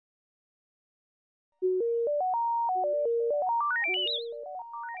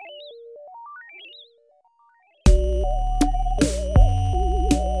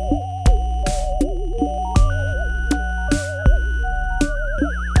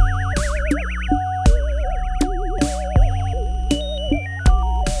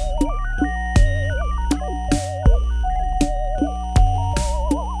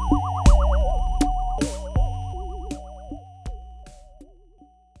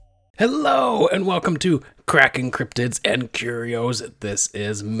Hello and welcome to Cracking Cryptids and Curios. This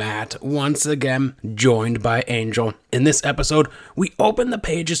is Matt, once again joined by Angel. In this episode, we open the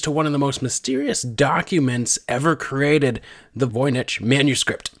pages to one of the most mysterious documents ever created, the Voynich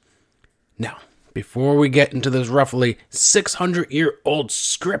Manuscript. Now, before we get into this roughly 600-year-old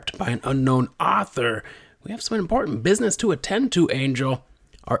script by an unknown author, we have some important business to attend to, Angel.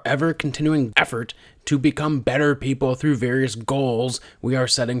 Our ever-continuing effort to become better people through various goals we are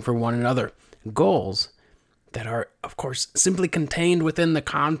setting for one another. Goals that are, of course, simply contained within the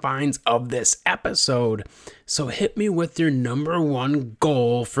confines of this episode. So hit me with your number one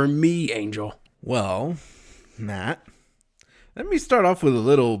goal for me, Angel. Well, Matt, let me start off with a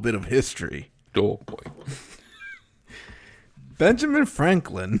little bit of history. Oh, boy. Benjamin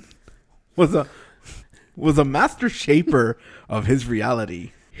Franklin was a master shaper of his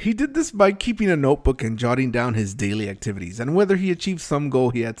reality. He did this by keeping a notebook and jotting down his daily activities and whether he achieved some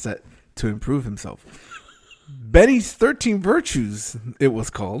goal he had set to improve himself. Benny's 13 Virtues, it was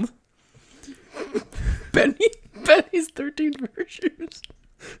called. Benny's 13 Virtues.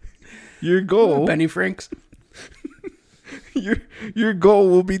 Your goal... Benny Franks. Your goal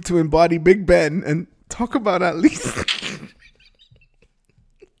will be to embody Big Ben and talk about at least...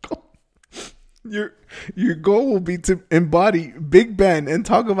 Your goal will be to embody Big Ben and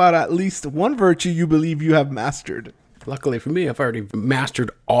talk about at least one virtue you believe you have mastered. Luckily for me, I've already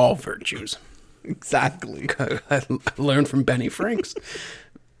mastered all virtues. Exactly. I learned from Benny Franks.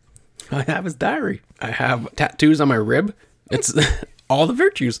 I have his diary. I have tattoos on my rib. It's all the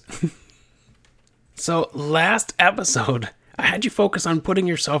virtues. So last episode, I had you focus on putting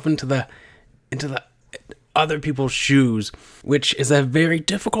yourself into the other people's shoes, which is a very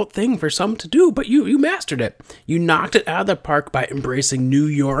difficult thing for some to do, but you mastered it. You knocked it out of the park by embracing New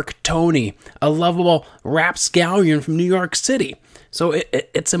York Tony, a lovable rapscallion from New York City. So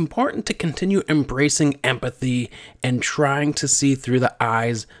it's important to continue embracing empathy and trying to see through the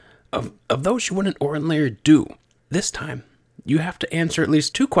eyes of those you wouldn't ordinarily do. This time, you have to answer at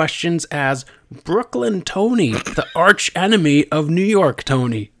least two questions as Brooklyn Tony, the arch enemy of New York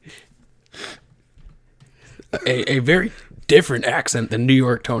Tony. A very different accent than New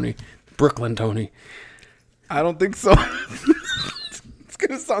York Tony. Brooklyn Tony. I don't think so. It's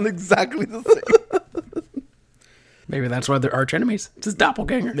going to sound exactly the same. Maybe that's why they're arch enemies. It's his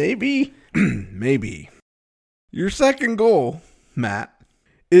doppelganger. Maybe. Maybe. Your second goal, Matt,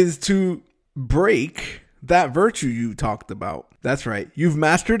 is to break that virtue you talked about. That's right. You've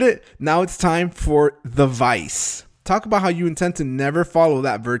mastered it. Now it's time for the vice. Talk about how you intend to never follow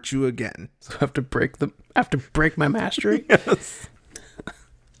that virtue again. So I have to break my mastery? Yes.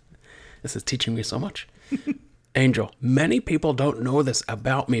 This is teaching me so much. Angel, many people don't know this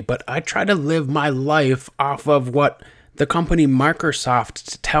about me, but I try to live my life off of what the company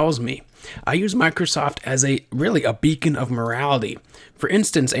Microsoft tells me. I use Microsoft as a beacon of morality. For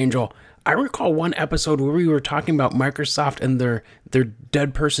instance, Angel, I recall one episode where we were talking about Microsoft and their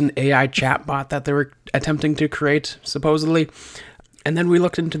dead person AI chatbot that they were attempting to create, supposedly. And then we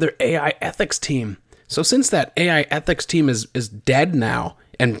looked into their AI ethics team. So since that AI ethics team is dead now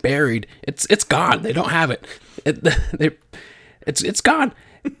and buried, it's gone. They don't have it. It's gone.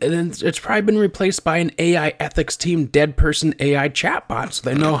 And then it's probably been replaced by an AI ethics team, dead person AI chatbot, so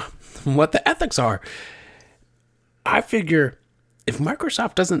they know what the ethics are. I figure, if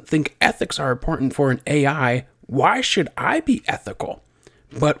Microsoft doesn't think ethics are important for an AI, why should I be ethical?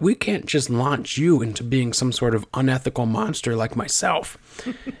 But we can't just launch you into being some sort of unethical monster like myself.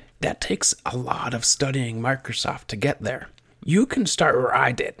 That takes a lot of studying Microsoft to get there. You can start where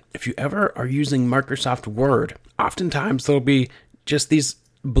I did. If you ever are using Microsoft Word, oftentimes there'll be just these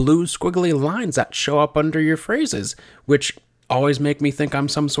blue squiggly lines that show up under your phrases, which always make me think I'm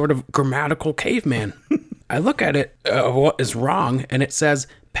some sort of grammatical caveman. I look at it, what is wrong, and it says,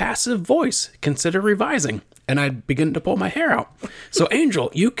 passive voice, consider revising. And I begin to pull my hair out. So, Angel,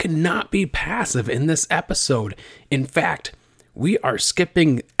 you cannot be passive in this episode. In fact, we are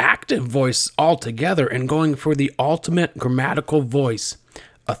skipping active voice altogether and going for the ultimate grammatical voice,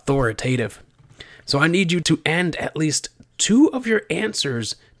 authoritative. So I need you to end at least two of your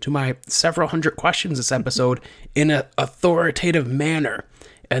answers to my several hundred questions this episode in an authoritative manner.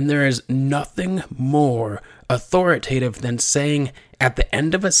 And there is nothing more authoritative than saying at the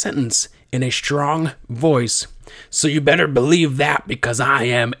end of a sentence in a strong voice, so you better believe that because I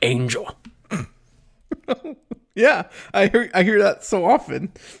am Angel. Yeah, I hear that so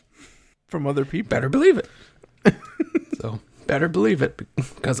often from other people. Better believe it. So, better believe it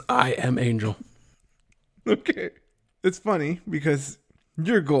because I am Angel. Okay. It's funny because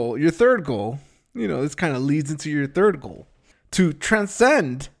your goal, your third goal, this kind of leads into your third goal. To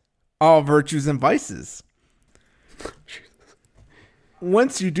transcend all virtues and vices.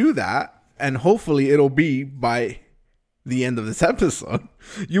 Once you do that, and hopefully it'll be by the end of this episode,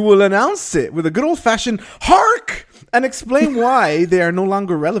 you will announce it with a good old-fashioned hark and explain why they are no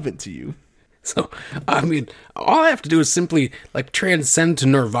longer relevant to you. So, I mean, all I have to do is simply, like, transcend to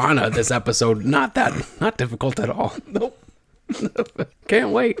nirvana this episode. Not difficult at all. Nope.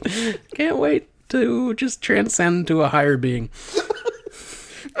 Can't wait to just transcend to a higher being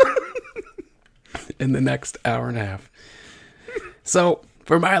in the next hour and a half. So,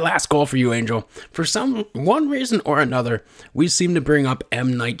 for my last goal for you, Angel, for one reason or another, we seem to bring up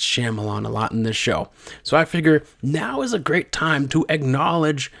M. Night Shyamalan a lot in this show. So I figure now is a great time to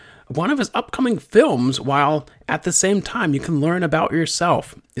acknowledge one of his upcoming films, while at the same time you can learn about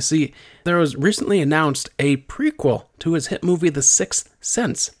yourself. You see, there was recently announced a prequel to his hit movie The Sixth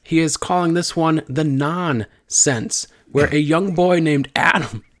Sense. He is calling this one The Non-Sense, where a young boy named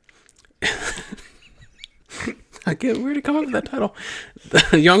Adam... where to come up with that title?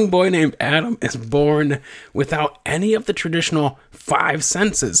 The young boy named Adam is born without any of the traditional 5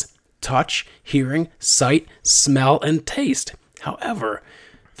 senses: touch, hearing, sight, smell, and taste. However,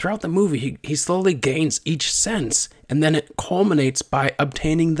 throughout the movie, he slowly gains each sense, and then it culminates by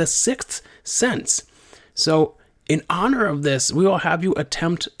obtaining the 6th sense. So, in honor of this, we will have you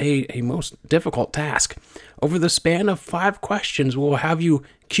attempt a most difficult task. Over the span of 5 questions, we will have you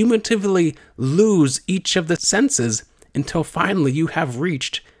cumulatively lose each of the senses until finally you have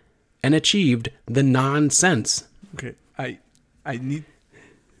reached and achieved the non-sense. Okay, I need...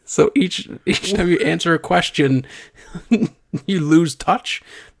 So each time you answer a question, you lose touch.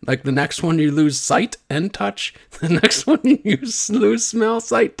 Like the next one, you lose sight and touch. The next one, you lose smell,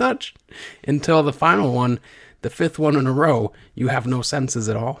 sight, touch. Until the final one, the 5th one in a row, you have no senses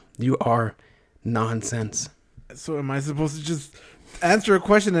at all. You are nonsense. So am I supposed to just answer a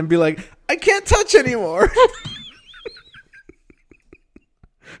question and be like, I can't touch anymore?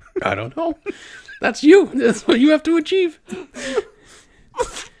 I don't know. That's you. That's what you have to achieve.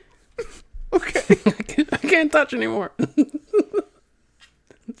 Okay. I can't touch anymore.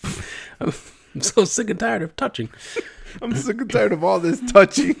 I'm so sick and tired of touching. I'm sick and tired of all this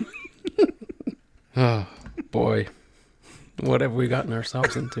touching. Oh, boy. What have we gotten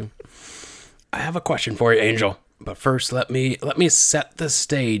ourselves into? I have a question for you, Angel. But first, let me set the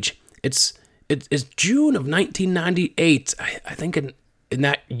stage. It's June of 1998. I think in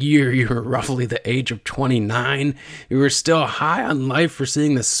that year, you were roughly the age of 29. You were still high on life for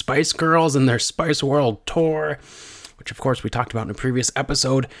seeing the Spice Girls and their Spice World tour, which of course we talked about in a previous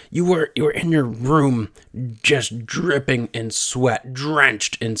episode. You were in your room just dripping in sweat,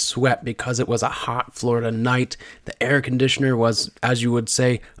 drenched in sweat, because it was a hot Florida night. The air conditioner was, as you would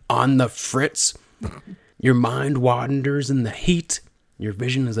say, on the fritz. Your mind wanders in the heat. Your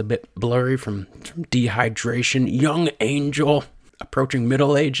vision is a bit blurry from dehydration. Young Angel, approaching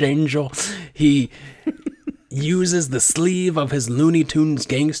middle-aged Angel, he uses the sleeve of his Looney Tunes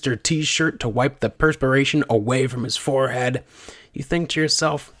gangster t-shirt to wipe the perspiration away from his forehead. You think to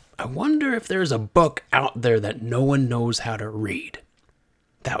yourself, I wonder if there's a book out there that no one knows how to read.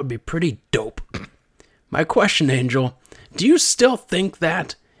 That would be pretty dope. My question, Angel, do you still think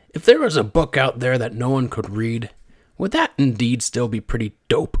that if there was a book out there that no one could read, would that indeed still be pretty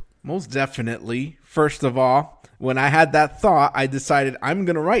dope? Most definitely. First of all, when I had that thought, I decided I'm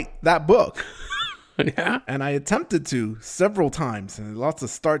going to write that book. Yeah? And I attempted to several times, and lots of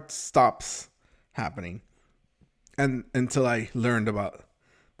start-stops happening. And until I learned about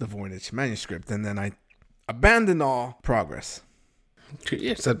the Voynich Manuscript, and then I abandoned all progress.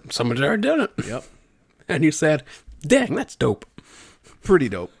 You said somebody's already done it. Yep. And you said, dang, that's dope. Pretty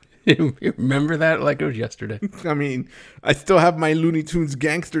dope. You remember that like it was yesterday. I mean, I still have my Looney Tunes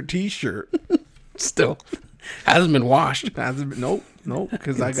gangster t-shirt. Still. Hasn't been washed. Nope,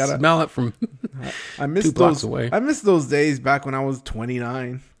 because I gotta smell it from I miss 2 blocks away. I miss those days back when I was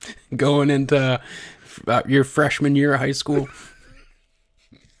 29. Going into your freshman year of high school.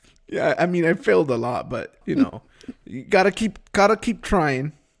 Yeah, I mean, I failed a lot, but you gotta keep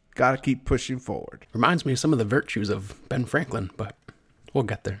trying, gotta keep pushing forward. Reminds me of some of the virtues of Ben Franklin, but we'll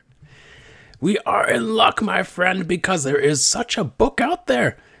get there. We are in luck, my friend, because there is such a book out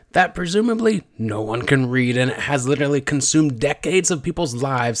there that presumably no one can read, and it has literally consumed decades of people's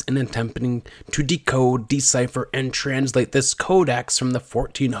lives in attempting to decode, decipher, and translate this codex from the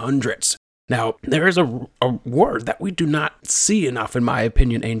 1400s. Now, there is a word that we do not see enough, in my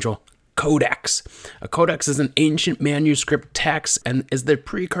opinion, Angel. Codex. A codex is an ancient manuscript text and is the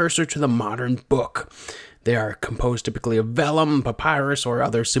precursor to the modern book. They are composed typically of vellum, papyrus, or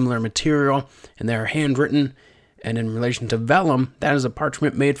other similar material, and they are handwritten And in relation to vellum, that is a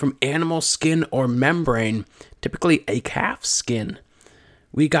parchment made from animal skin or membrane, typically a calf skin.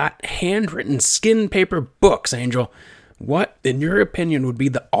 We got handwritten skin paper books, Angel. What, in your opinion, would be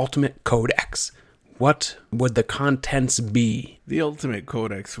the ultimate codex? What would the contents be? The ultimate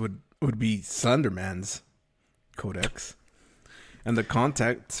codex would be Slenderman's codex. And the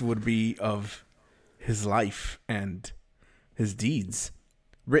contents would be of his life and his deeds.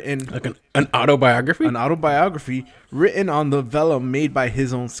 Written Like an autobiography? An autobiography written on the vellum made by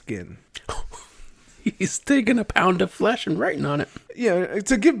his own skin. He's taking a pound of flesh and writing on it. Yeah,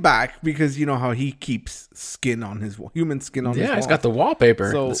 to give back, because you know how he keeps skin on his human skin on his wall. Yeah, he's got the wallpaper,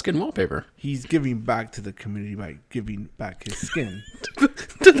 So- the skin wallpaper. He's giving back to the community by giving back his skin.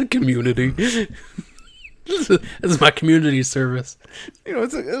 To the community. This is my community service. You know,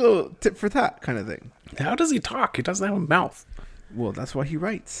 it's a little tit for tat kind of thing. How does he talk? He doesn't have a mouth. Well, that's why he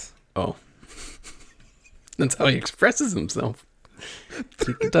writes. Oh. That's how he expresses himself.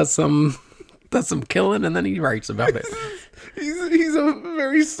 He does some killing and then he writes about it. He's a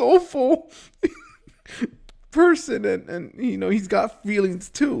very soulful person, and you know, he's got feelings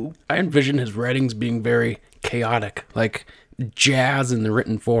too. I envision his writings being very chaotic, like jazz in the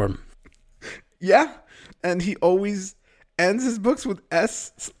written form. Yeah, and he always ends his books with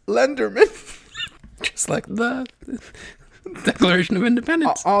S. Lenderman. Just like the Declaration of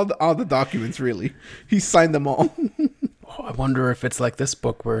Independence. all the documents, really. He signed them all. Oh, I wonder if it's like this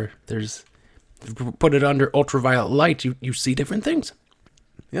book where there's... Put it under ultraviolet light, you see different things.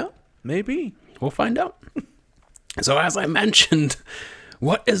 Yeah, maybe. We'll find out. So as I mentioned,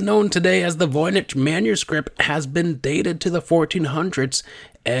 what is known today as the Voynich Manuscript has been dated to the 1400s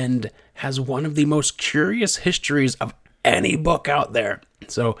and has one of the most curious histories of any book out there.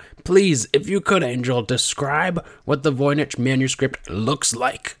 So please, if you could, Angel, describe what the Voynich Manuscript looks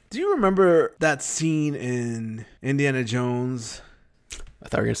like. Do you remember that scene in Indiana Jones? I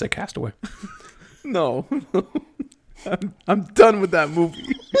thought you were going to say Castaway. No. I'm done with that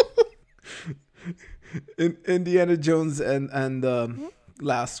movie. In Indiana Jones and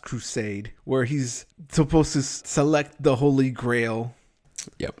Last Crusade, where he's supposed to select the Holy Grail.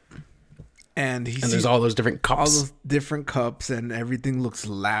 Yep. And there's all those different cups. All those different cups, and everything looks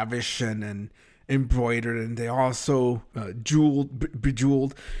lavish and embroidered, and they also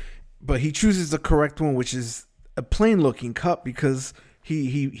bejeweled. But he chooses the correct one, which is a plain-looking cup, because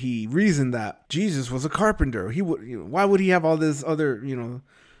he reasoned that Jesus was a carpenter. He would, why would he have all this other,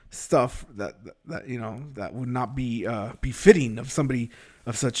 stuff that that would not be befitting of somebody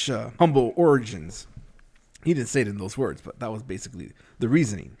of such humble origins. He didn't say it in those words, but that was basically the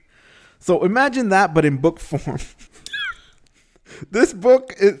reasoning. So imagine that, but in book form. This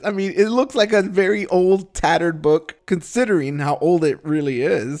book it looks like a very old, tattered book, considering how old it really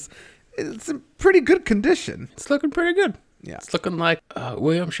is. It's in pretty good condition. It's looking pretty good. Yeah. It's looking like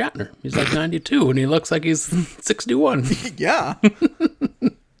William Shatner. He's like 92 and he looks like he's 61. Yeah.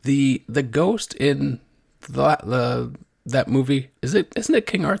 The ghost in that movie, isn't it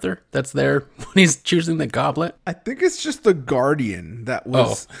King Arthur that's there when he's choosing the goblet? I think it's just the guardian that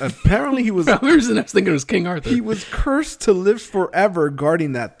was apparently he was For some reason I was thinking it was King Arthur. he was cursed to live forever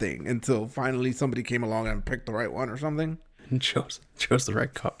guarding that thing until finally somebody came along and picked the right one or something. And chose the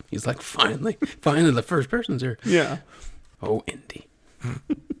right cup. He's like, finally the first person's here. Yeah. Oh, Indy.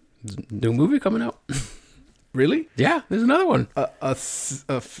 New movie coming out. Really? Yeah, there's another one.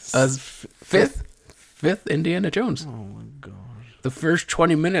 Fifth Indiana Jones. Oh my gosh. The first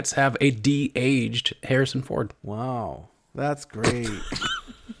 20 minutes have a de-aged Harrison Ford. Wow. That's great.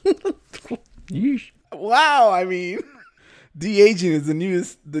 Yeesh. Wow, de-aging is the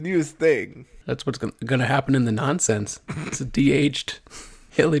newest thing. That's what's going to happen in the nonsense. It's a de-aged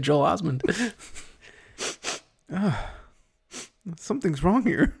Haley Joel Osment. Something's wrong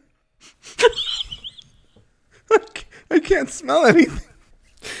here. I can't smell anything.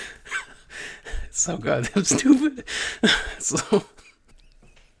 It's so goddamn stupid. So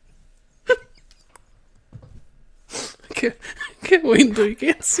can't wait until you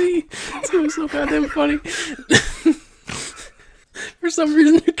can't see. It's going to be so goddamn funny. For some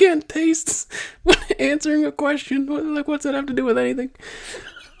reason, you can't taste when answering a question. Like, what's that have to do with anything?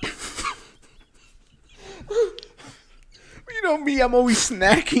 You know me, I'm always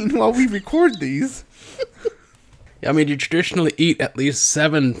snacking while we record these. I mean, you traditionally eat at least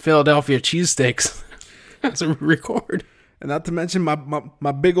 7 Philadelphia cheesesteaks as we record. And not to mention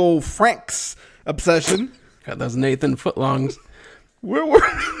my big old Frank's obsession. Got those Nathan footlongs. Where were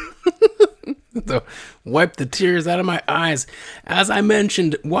So wipe the tears out of my eyes. As I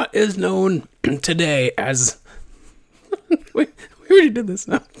mentioned, what is known today as... we already did this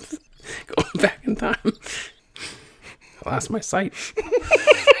now. Going back in time. I lost my sight.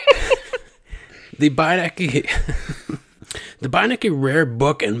 The Beinecke The Voynich Rare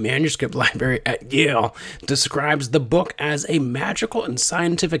Book and Manuscript Library at Yale describes the book as a magical and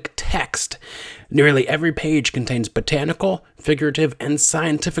scientific text. Nearly every page contains botanical, figurative, and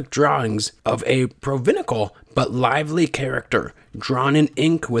scientific drawings of a provinical but lively character, drawn in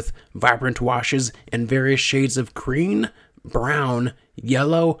ink with vibrant washes in various shades of green, brown,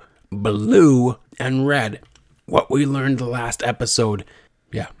 yellow, blue, and red. What we learned the last episode.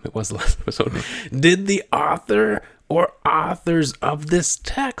 Yeah, it was the last episode. Did the author or authors of this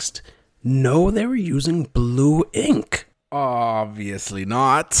text know they were using blue ink? Obviously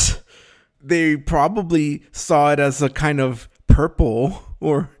not. They probably saw it as a kind of purple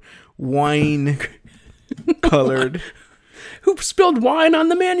or wine colored. Who spilled wine on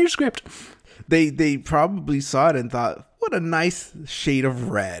the manuscript? They probably saw it and thought, what a nice shade of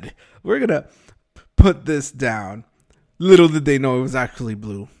red. We're going to put this down. Little did they know it was actually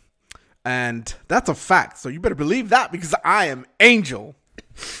blue. And that's a fact. So you better believe that because I am Angel.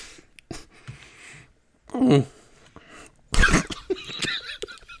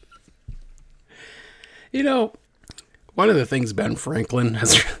 You know, one of the things Ben Franklin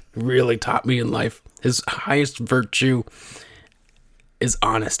has really taught me in life, his highest virtue is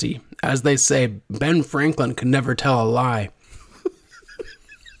honesty. As they say, Ben Franklin could never tell a lie.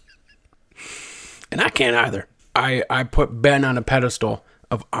 And I can't either. I put Ben on a pedestal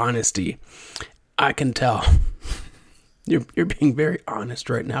of honesty. I can tell. You're being very honest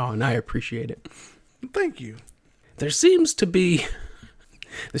right now, and I appreciate it. Thank you. There seems to be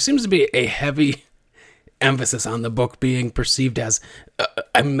a heavy emphasis on the book being perceived as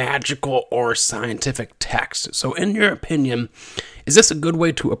a magical or scientific text. So in your opinion, is this a good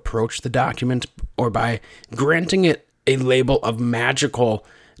way to approach the document, or by granting it a label of magical,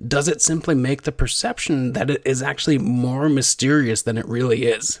 does it simply make the perception that it is actually more mysterious than it really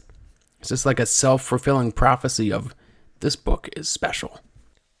is? Is this like a self-fulfilling prophecy of this book is special?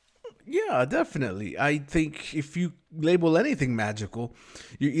 Yeah, definitely. I think if you label anything magical,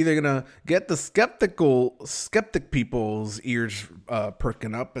 you're either going to get the skeptic people's ears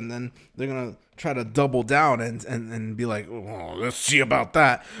perking up, and then they're going to try to double down and be like, oh, let's see about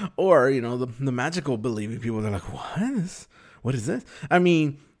that. Or, the magical believing people, they're like, what is this? I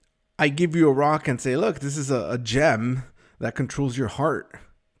mean, I give you a rock and say, look, this is a gem that controls your heart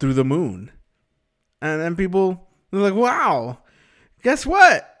through the moon. And then people, they're like, wow, guess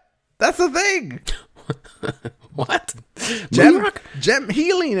what? That's the thing. What? Gem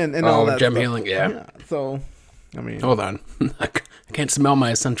healing and all that gem stuff. Healing, yeah. So, I mean. Hold on. I can't smell my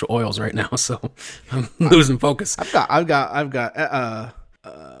essential oils right now, so I'm losing focus. I've got,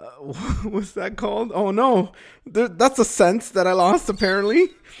 what's that called? Oh, no. That's a sense that I lost, apparently.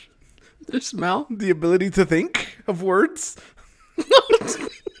 The smell? The ability to think of words.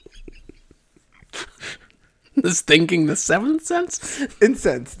 Is thinking the seventh sense?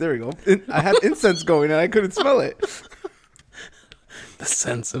 Incense. There we go. I had incense going and I couldn't smell it. The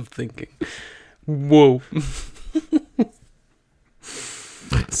sense of thinking. Whoa.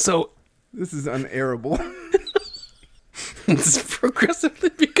 So. This is unairable. It's progressively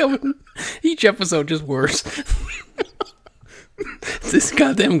becoming each episode just worse. This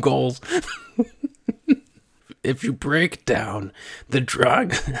goddamn goals. If you break down the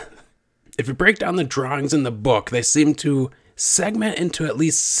drawings in the book, they seem to segment into at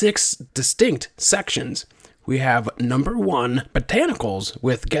least 6 distinct sections. We have number 1, botanicals,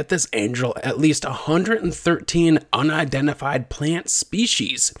 with, get this, Angel, at least 113 unidentified plant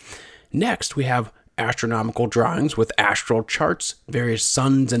species. Next, we have astronomical drawings with astral charts, various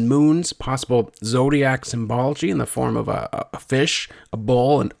suns and moons, possible zodiac symbology in the form of a fish, a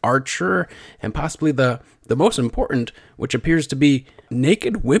bull, an archer, and possibly the most important, which appears to be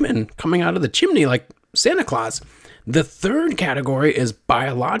naked women coming out of the chimney like Santa Claus. The third category is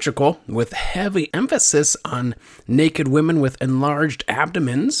biological, with heavy emphasis on naked women with enlarged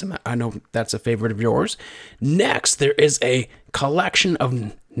abdomens. I know that's a favorite of yours. Next, there is a collection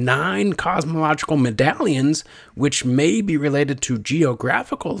of 9 cosmological medallions, which may be related to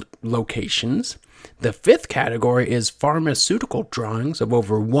geographical locations. The 5th category is pharmaceutical drawings of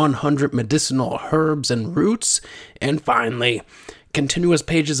over 100 medicinal herbs and roots. And finally, continuous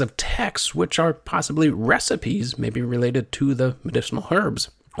pages of text, which are possibly recipes, maybe related to the medicinal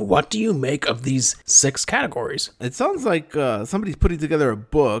herbs. What do you make of these 6 categories? It sounds like somebody's putting together a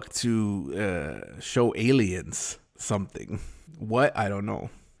book to show aliens something. What? I don't know.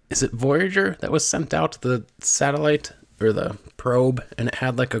 Is it Voyager that was sent out to the satellite or the probe, and it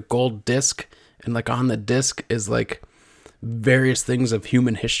had like a gold disc, and like on the disc is like various things of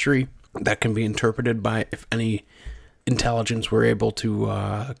human history that can be interpreted by if any intelligence were able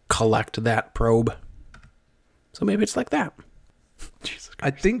to collect that probe. So maybe it's like that. Jesus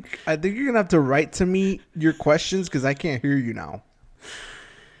Christ. I think you're gonna have to write to me your questions because I can't hear you now.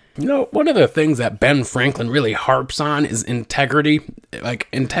 You know, one of the things that Ben Franklin really harps on is integrity. Like,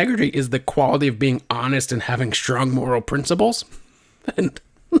 integrity is the quality of being honest and having strong moral principles. And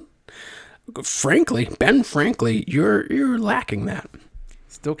frankly, you're lacking that.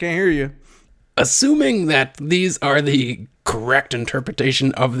 Still can't hear you. Assuming that these are the correct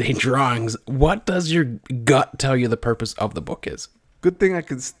interpretation of the drawings, what does your gut tell you the purpose of the book is? Good thing I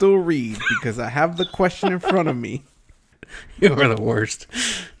can still read because I have the question in front of me. You are the worst.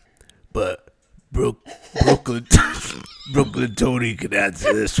 But Brooklyn Tony can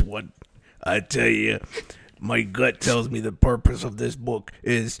answer this one. I tell you, my gut tells me the purpose of this book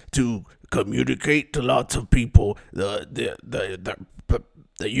is to communicate to lots of people the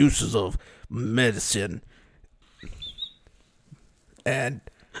uses of medicine and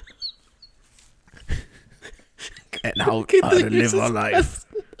how to live a life.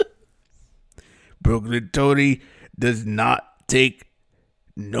 Brooklyn Tony does not take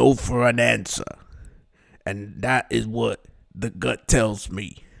no for an answer. And that is what the gut tells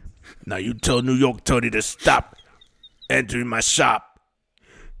me. Now you tell New York Tony to stop entering my shop.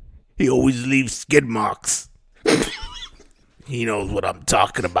 He always leaves skid marks. He knows what I'm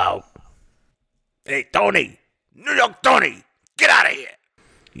talking about. Hey, Tony! New York Tony! Get out of here!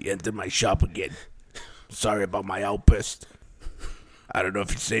 He entered my shop again. Sorry about my outburst. I don't know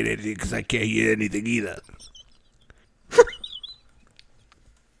if he's saying anything because I can't hear anything either.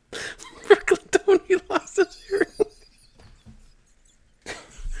 Brooklyn Tony lost his hearing.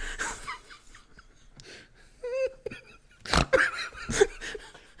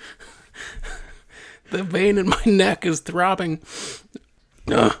 The vein in my neck is throbbing.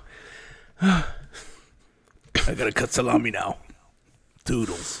 I gotta cut salami now.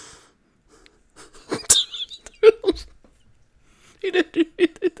 Toodles. He did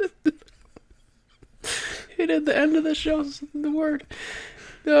the end of the show, the word.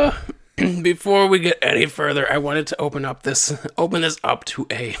 Before we get any further, I wanted to open this up to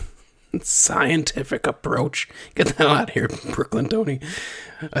a scientific approach. Get the hell out of here, Brooklyn Tony.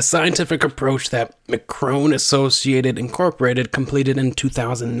 A scientific approach that McCrone Associated Incorporated completed in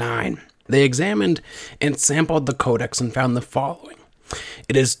 2009. They examined and sampled the codex and found the following.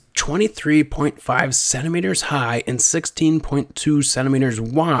 It is 23.5 centimeters high and 16.2 centimeters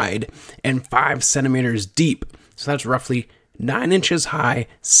wide and 5 centimeters deep. So that's roughly 9 inches high,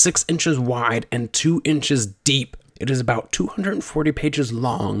 6 inches wide, and 2 inches deep. It is about 240 pages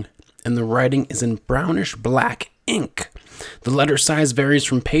long, and the writing is in brownish black ink. The letter size varies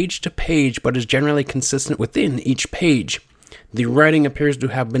from page to page, but is generally consistent within each page. The writing appears to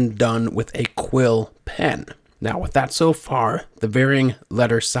have been done with a quill pen. Now, with that so far, the varying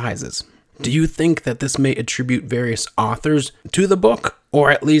letter sizes. Do you think that this may attribute various authors to the book, or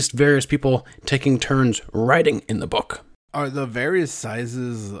at least various people taking turns writing in the book? Are the various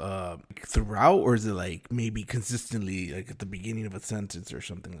sizes throughout, or is it like maybe consistently like at the beginning of a sentence or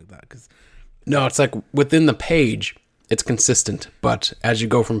something like that? No, it's like within the page, it's consistent, but as you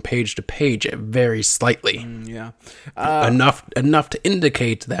go from page to page, it varies slightly. Yeah, enough to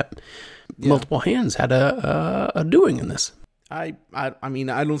indicate that multiple hands had a doing in this. I mean,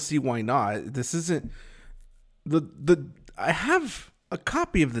 I don't see why not. This isn't I have a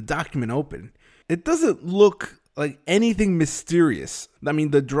copy of the document open. It doesn't look like anything mysterious. I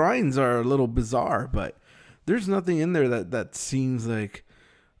mean, the drawings are a little bizarre, but there's nothing in there that seems like,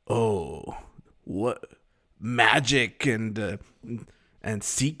 oh, what magic and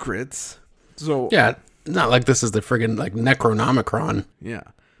secrets. So yeah, not like this is the friggin' like Necronomicon. Yeah.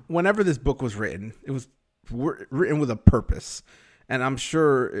 Whenever this book was written, it was written with a purpose, and I'm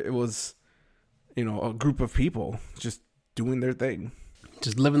sure it was, a group of people just doing their thing,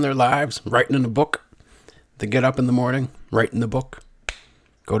 just living their lives, writing in a book. They get up in the morning, write in the book,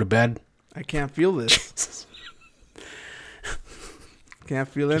 go to bed. I can't feel this. Can't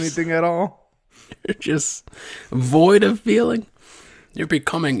feel anything at all. You're just void of feeling. You're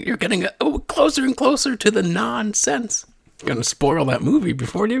getting closer and closer to the nonsense. Going to spoil that movie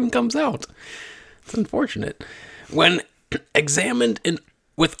before it even comes out. It's unfortunate. When examined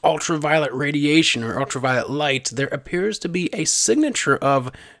with ultraviolet radiation or ultraviolet light, there appears to be a signature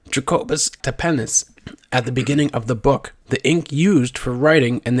of Jacobus Tapenis at the beginning of the book. The ink used for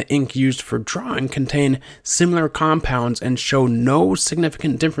writing and the ink used for drawing contain similar compounds and show no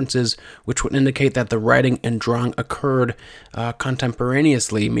significant differences, which would indicate that the writing and drawing occurred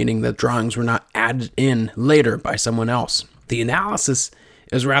contemporaneously, meaning the drawings were not added in later by someone else. The analysis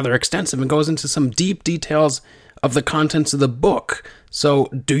is rather extensive and goes into some deep details of the contents of the book. So,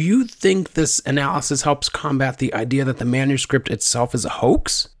 do you think this analysis helps combat the idea that the manuscript itself is a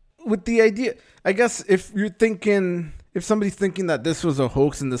hoax? With the idea, I guess if somebody's thinking that this was a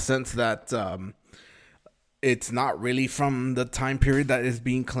hoax in the sense that it's not really from the time period that is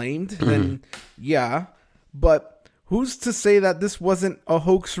being claimed, then yeah. But who's to say that this wasn't a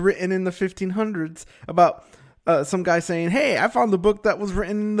hoax written in the 1500s about some guy saying, "Hey, I found the book that was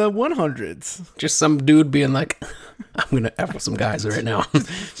written in the 100s." Just some dude being like, "I'm gonna F with some guys right now."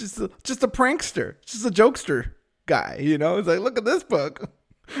 just a prankster, just a jokester guy, you know? It's like, look at this book.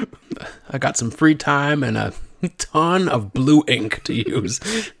 I got some free time and a ton of blue ink to use.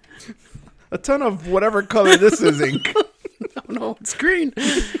 A ton of whatever color this is ink. No, it's green.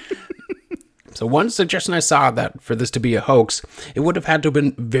 So one suggestion I saw that for this to be a hoax, it would have had to have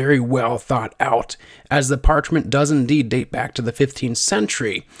been very well thought out, as the parchment does indeed date back to the 15th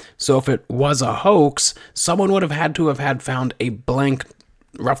century. So if it was a hoax, someone would have had found a blank,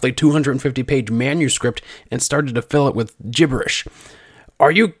 roughly 250-page manuscript and started to fill it with gibberish.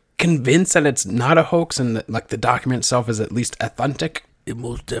 Are you convinced that it's not a hoax and that, like, the document itself is at least authentic? It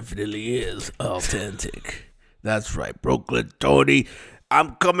most definitely is authentic. That's right, Brooklyn Tony.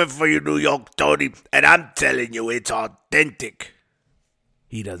 I'm coming for you, New York Tony, and I'm telling you it's authentic.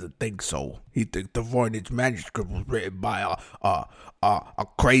 He doesn't think so. He thinks the Voynich Manuscript was written by a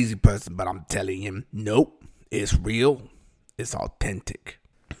crazy person, but I'm telling him, nope, it's real. It's authentic.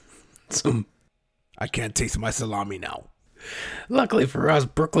 I can't taste my salami now. Luckily for us,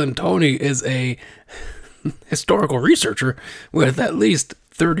 Brooklyn Tony is a historical researcher with at least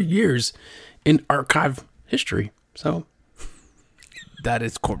 30 years in archive history. So that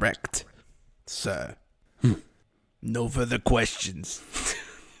is correct, sir. No further questions.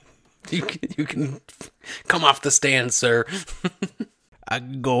 You can come off the stand, sir. I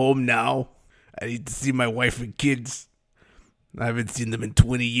can go home now. I need to see my wife and kids. I haven't seen them in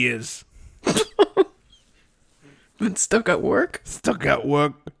 20 years. Been stuck at work? Stuck at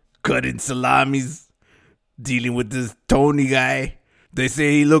work, cutting salamis, dealing with this Tony guy. They say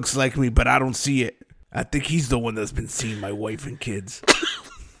he looks like me, but I don't see it. I think he's the one that's been seeing my wife and kids.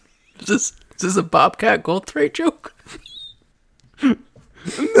 Is this a Bobcat Goldthwait joke?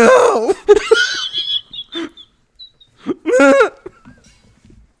 No!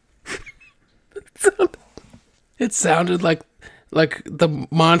 It sounded like the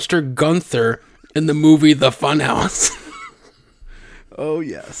monster Gunther in the movie The Funhouse. Oh,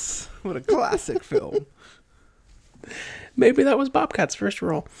 yes. What a classic film. Maybe that was Bobcat's first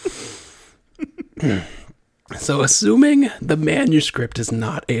role. So, assuming the manuscript is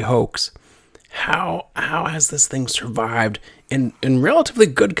not a hoax, how has this thing survived in relatively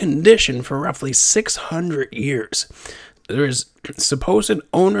good condition for roughly 600 years? There is supposed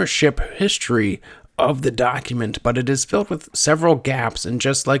ownership history of the document, but it is filled with several gaps, and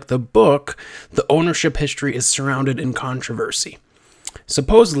just like the book, the ownership history is surrounded in controversy.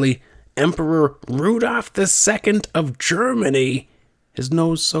 Supposedly, Emperor Rudolph II of Germany, his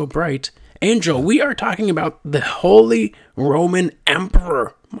nose so bright. Angel, we are talking about the Holy Roman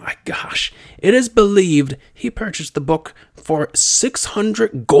Emperor. My gosh. It is believed he purchased the book for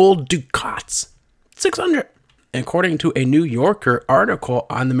 600 gold ducats. 600. According to a New Yorker article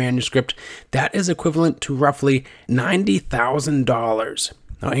on the manuscript, that is equivalent to roughly $90,000.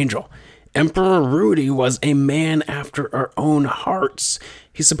 Now, Angel, Emperor Rudy was a man after our own hearts.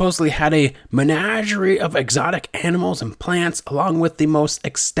 He supposedly had a menagerie of exotic animals and plants, along with the most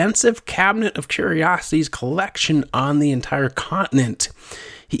extensive cabinet of curiosities collection on the entire continent.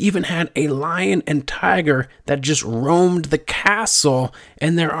 He even had a lion and tiger that just roamed the castle,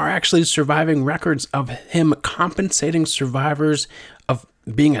 and there are actually surviving records of him compensating survivors of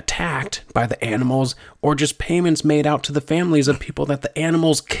being attacked by the animals, or just payments made out to the families of people that the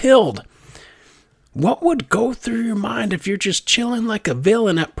animals killed. What would go through your mind if you're just chilling like a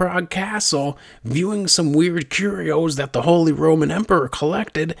villain at Prague Castle, viewing some weird curios that the Holy Roman Emperor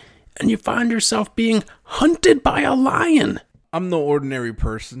collected, and you find yourself being hunted by a lion? I'm no ordinary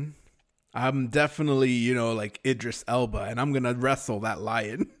person. I'm definitely, like Idris Elba, and I'm going to wrestle that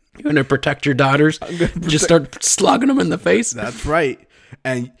lion. You're going to protect your daughters? Just start slugging them in the face? That's right.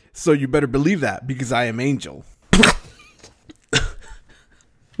 And so you better believe that, because I am Angel.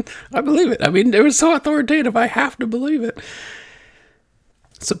 I believe it. I mean, it was so authoritative, I have to believe it.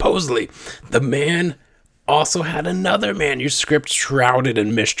 Supposedly, the man also had another manuscript shrouded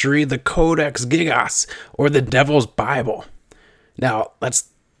in mystery, the Codex Gigas, or the Devil's Bible. Now, let's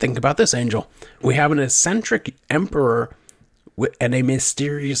think about this, Angel. We have an eccentric emperor and a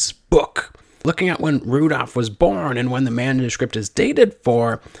mysterious book. looking at when Rudolph was born and when the manuscript is dated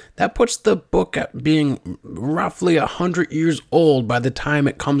for, that puts the book at being roughly 100 years old by the time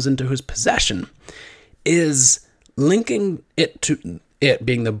it comes into his possession. Is linking it to it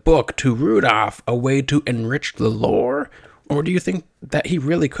being the book to Rudolph a way to enrich the lore? Or do you think that he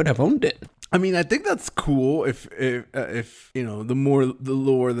really could have owned it? I mean, I think that's cool if you know, the more the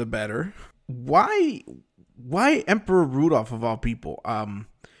lore, the better. Why Emperor Rudolph of all people?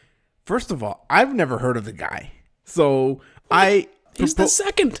 First of all, I've never heard of the guy. So He's the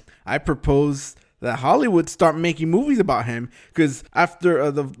second. I propose that Hollywood start making movies about him, because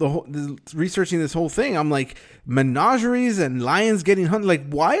after researching this whole thing, I'm like, menageries and lions getting hunted. Like,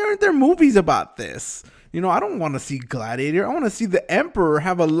 why aren't there movies about this? You know, I don't want to see Gladiator. I want to see the Emperor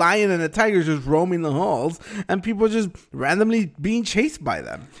have a lion and a tiger just roaming the halls and people just randomly being chased by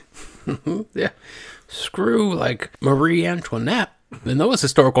them. Yeah. Screw like Marie Antoinette. In those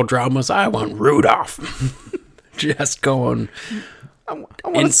historical dramas, I want Rudolph. Just going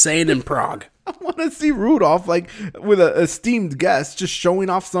insane in Prague. I want to see Rudolph, like, with an esteemed guest, just showing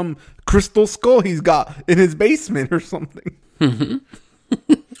off some crystal skull he's got in his basement or something. Mm-hmm.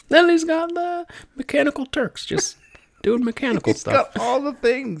 Then he's got the mechanical Turks just doing mechanical stuff. He's got all the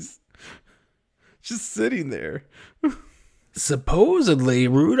things just sitting there. Supposedly,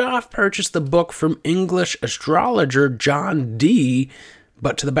 Rudolph purchased the book from English astrologer John Dee,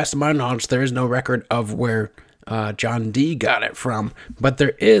 but to the best of my knowledge, there is no record of where John Dee got it from. But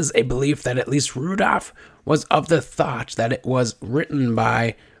there is a belief that at least Rudolph was of the thought that it was written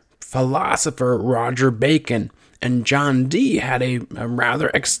by philosopher Roger Bacon. And John Dee had a rather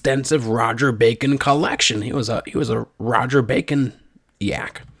extensive Roger Bacon collection. He was a Roger Bacon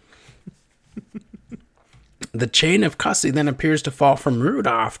yak. The chain of custody then appears to fall from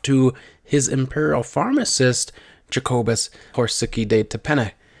Rudolph to his imperial pharmacist, Jacobus Horsicki de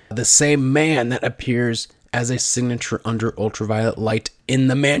Tepene, the same man that appears as a signature under ultraviolet light in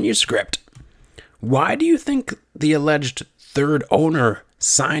the manuscript. Why do you think the alleged third owner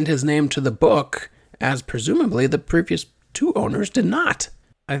signed his name to the book, as presumably the previous two owners did not?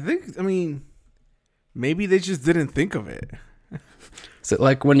 I mean, maybe they just didn't think of it. Is it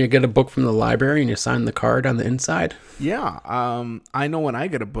like when you get a book from the library and you sign the card on the inside? Yeah. I know when I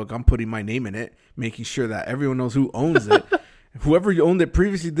get a book, I'm putting my name in it, making sure that everyone knows who owns it. Whoever owned it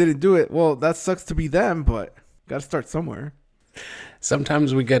previously didn't do it. Well, that sucks to be them, but got to start somewhere.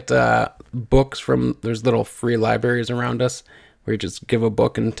 Sometimes we get books from, there's little free libraries around us where you just give a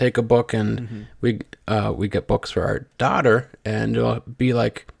book and take a book, and we get books for our daughter, and it'll be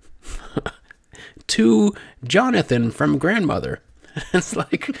like, to Jonathan from grandmother. It's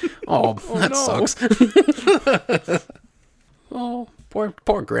like, oh that no. sucks. Oh,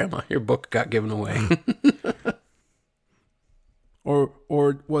 poor grandma. Your book got given away. Or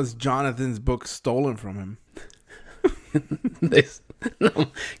was Jonathan's book stolen from him?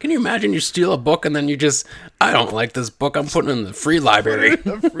 No. Can you imagine you steal a book and then you just, I don't like this book, I'm putting it in the free library.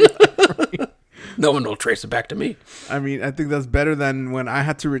 No one will trace it back to me. I mean, I think that's better than when I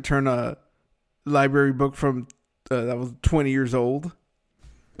had to return a library book from that was 20 years old.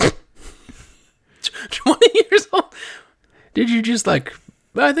 20 years old? Did you just like,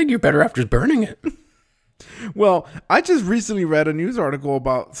 I think you're better off just burning it. Well, I just recently read a news article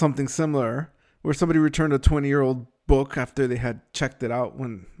about something similar where somebody returned a 20-year-old book after they had checked it out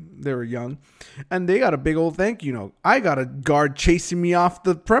when they were young, and they got a big old thank you note. I got a guard chasing me off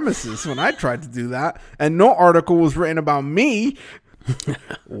the premises when I tried to do that, and no article was written about me.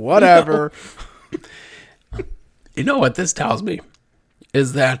 Whatever. You know what this tells me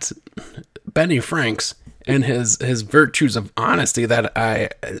is that Benny Franks and his virtues of honesty that I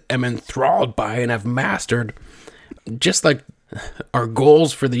am enthralled by and have mastered, just like our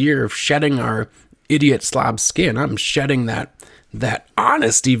goals for the year of shedding our idiot slob skin, I'm shedding that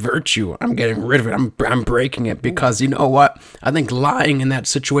honesty virtue. I'm getting rid of it. I'm breaking it, because you know what? I think lying in that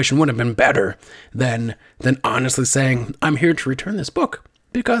situation would have been better than honestly saying, I'm here to return this book,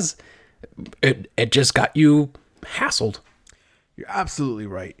 because it just got you hassled. You're absolutely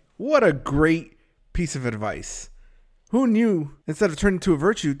right. What a great piece of advice. Who knew instead of turning to a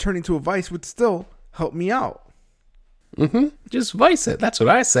virtue, turning to a vice would still help me out? Just vice it. That's what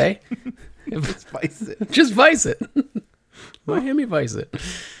I say. Just vice it. Just vice it. Miami Vice it.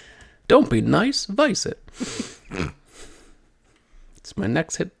 Don't be nice, vice it. It's my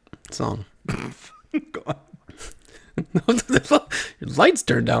next hit song. Go on. Your lights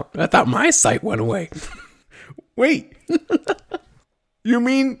turned out. I thought my sight went away. Wait. You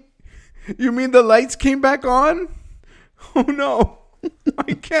mean the lights came back on? Oh no.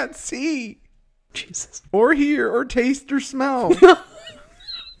 I can't see. Jesus. Or hear or taste or smell.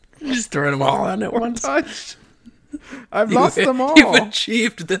 Just throwing them all on at once. Touch. I've lost them all. You've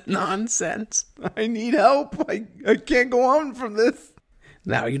achieved the nonsense. I need help. I can't go on from this.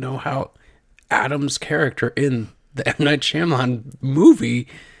 Now you know how Adam's character in the M. Night Shyamalan movie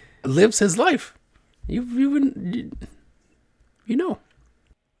lives his life. You know.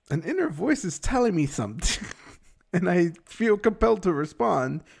 An inner voice is telling me something. And I feel compelled to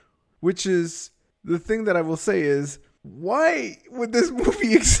respond, which is the thing that I will say is, why would this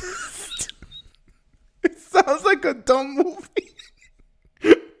movie exist? It sounds like a dumb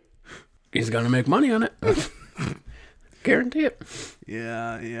movie. He's going to make money on it. Guarantee it.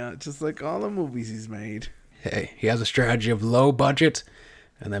 Yeah. Just like all the movies he's made. Hey, he has a strategy of low budget,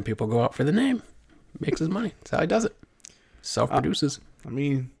 and then people go out for the name. Makes his money. That's how he does it. Self-produces. I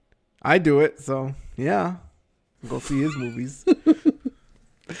mean, I do it, so yeah. Go see his movies.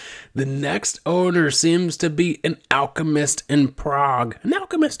 The next owner seems to be an alchemist in Prague. An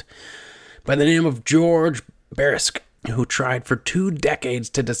alchemist by the name of George Berisk, who tried for 2 decades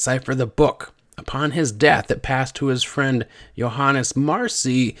to decipher the book. Upon his death, it passed to his friend Johannes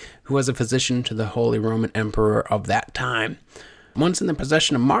Marci, who was a physician to the Holy Roman Emperor of that time. Once in the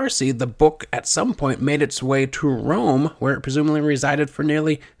possession of Marci, the book at some point made its way to Rome, where it presumably resided for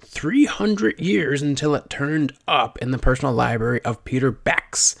nearly 300 years until it turned up in the personal library of Peter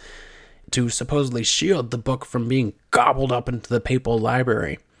Beck's to supposedly shield the book from being gobbled up into the papal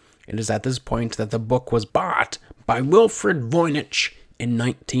library. It is at this point that the book was bought by Wilfrid Voynich in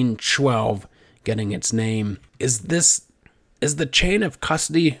 1912, getting its name. Is the chain of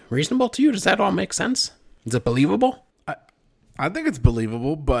custody reasonable to you? Does that all make sense? Is it believable? I think it's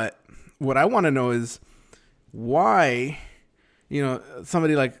believable, but what I want to know is why,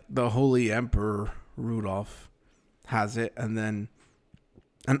 somebody like the Holy Emperor Rudolph has it, and then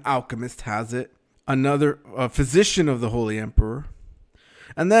an alchemist has it, a physician of the Holy Emperor,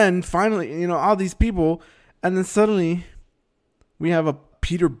 and then finally, all these people, and then suddenly we have a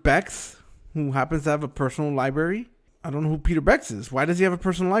Peter Beck's who happens to have a personal library. I don't know who Peter Beck's is. Why does he have a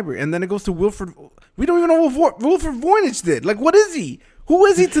personal library? And then it goes to Wilfrid. We don't even know what Wilfrid Voynich did. Like, what is he? Who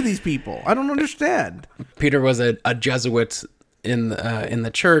is he to these people? I don't understand. Peter was a Jesuit in the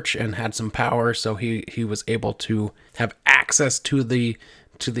church and had some power, so he was able to have access to the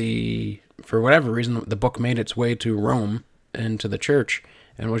for whatever reason the book made its way to Rome and to the church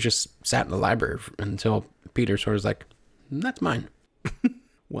and was just sat in the library until Peter sort of was like, that's mine.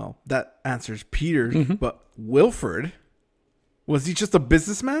 Well, that answers Peter, but Wilfrid, was he just a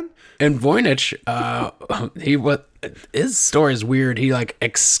businessman? And Voynich, his story is weird. He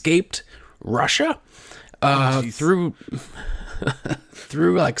escaped Russia through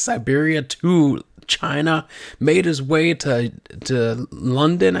Siberia to China, made his way to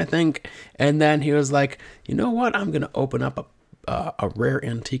London, I think, and then he was like, you know what? I'm gonna open up a rare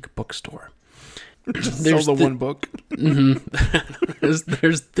antique bookstore. There's the one book.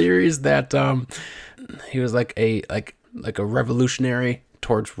 There's theories that he was like a revolutionary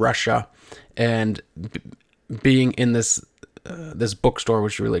towards Russia, and being in this bookstore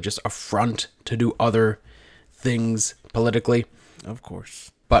was really just a front to do other things politically. Of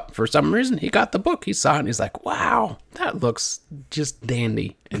course. But for some reason, he got the book. He saw it, and he's like, wow, that looks just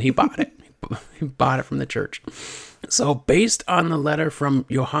dandy. And he bought it. He bought it from the church. So based on the letter from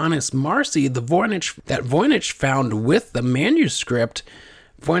Johannes Marci, that Voynich found with the manuscript,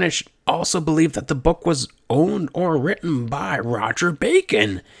 Voynich also believed that the book was owned or written by Roger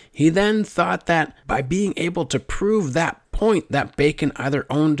Bacon. He then thought that by being able to prove that point that Bacon either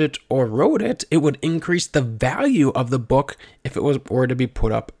owned it or wrote it, it would increase the value of the book if it were to be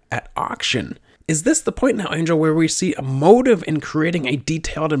put up at auction. Is this the point now, Angel, where we see a motive in creating a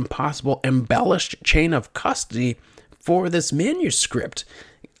detailed and possible embellished chain of custody for this manuscript?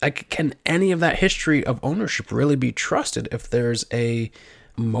 Can any of that history of ownership really be trusted if there's a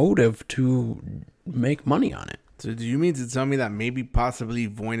motive to make money on it? So do you mean to tell me that maybe possibly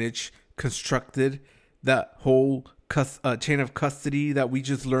Voynich constructed that whole chain of custody that we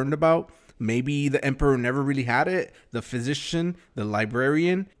just learned about? Maybe the emperor never really had it, the physician, the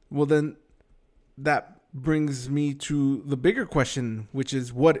librarian. Well, then that brings me to the bigger question, which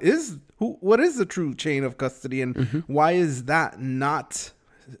is what is the true chain of custody, and why is that not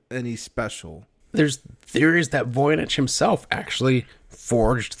any special? There's theories that Voynich himself actually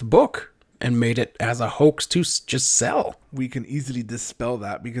forged the book and made it as a hoax to just sell. We can easily dispel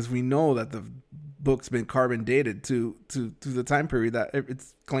that because we know that the book's been carbon dated to the time period that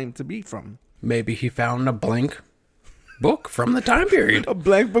it's claimed to be from. Maybe he found a blank book from the time period. A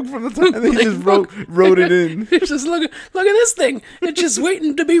blank book from the time, and he just wrote it in. He's just look at this thing. It's just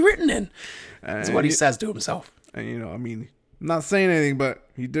waiting to be written in. That's what he says to himself. And not saying anything, but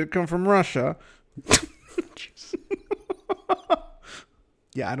he did come from Russia.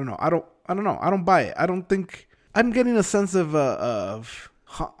 Yeah, I don't know. I don't know. I don't buy it. I don't think I'm getting a sense of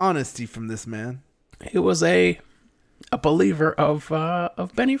honesty from this man. He was a believer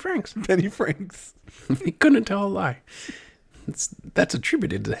of Benny Franks. Benny Franks. He couldn't tell a lie. That's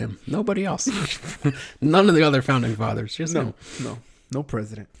attributed to him. Nobody else. None of the other founding fathers. Just him. No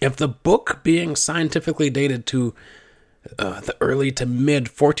president. If the book being scientifically dated to the early to mid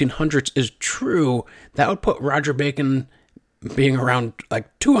 1400s is true, that would put Roger Bacon being around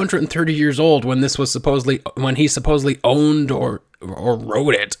like 230 years old when he supposedly owned or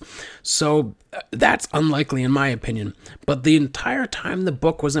wrote it. So that's unlikely in my opinion. But the entire time the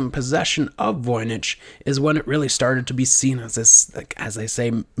book was in possession of Voynich is when it really started to be seen as this, like, as I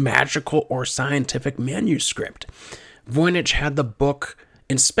say, magical or scientific manuscript. Voynich had the book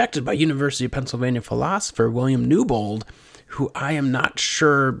inspected by University of Pennsylvania philosopher William Newbold, who I am not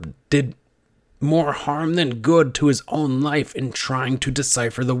sure did more harm than good to his own life in trying to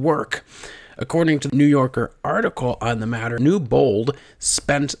decipher the work. According to the New Yorker article on the matter, Newbold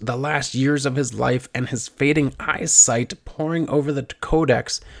spent the last years of his life and his fading eyesight poring over the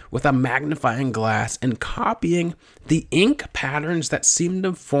codex with a magnifying glass and copying the ink patterns that seemed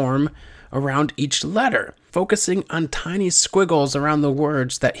to form around each letter, focusing on tiny squiggles around the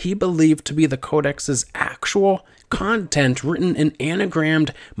words that he believed to be the codex's actual content written in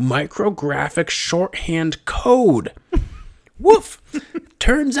anagrammed micrographic shorthand code. Woof!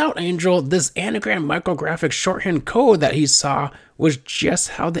 Turns out, Angel, this anagram micrographic shorthand code that he saw was just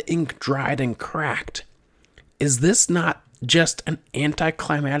how the ink dried and cracked. Is this not just an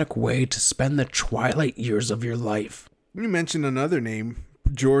anticlimactic way to spend the twilight years of your life? You mentioned another name,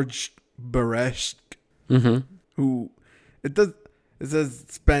 George Beresh, who it says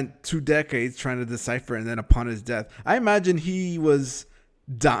spent 2 decades trying to decipher, and then upon his death, I imagine he was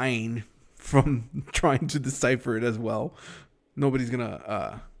dying from trying to decipher it as well. Nobody's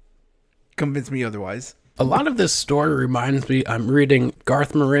gonna convince me otherwise. A lot of this story reminds me, I'm reading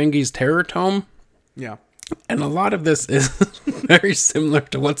Garth Marenghi's Terror Tome. Yeah. And a lot of this is very similar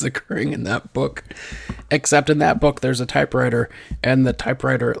to what's occurring in that book. Except in that book, there's a typewriter, and the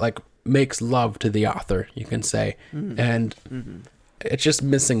typewriter, like, makes love to the author, you can say. And it's just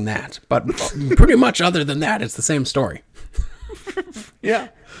missing that. But pretty much other than that, it's the same story. Yeah.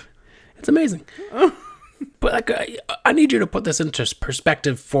 It's amazing. But like, I need you to put this into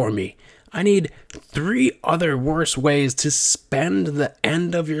perspective for me. I need 3 other worse ways to spend the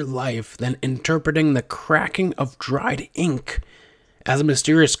end of your life than interpreting the cracking of dried ink as a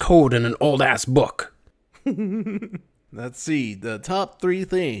mysterious code in an old-ass book. Let's see. The top 3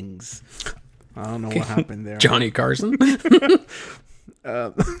 things. I don't know what happened there. Johnny Carson.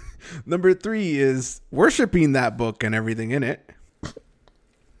 Number 3 is worshiping that book and everything in it.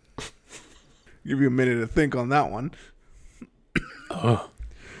 Give you a minute to think on that one. Oh.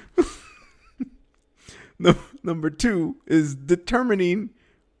 Number 2 is determining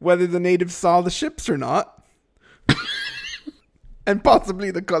whether the natives saw the ships or not. And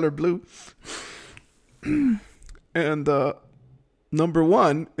possibly the color blue. And number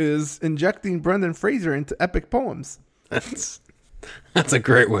 1 is injecting Brendan Fraser into epic poems. That's a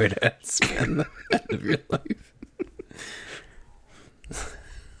great way to spend the end of your life.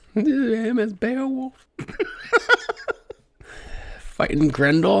 Him as Beowulf. Fighting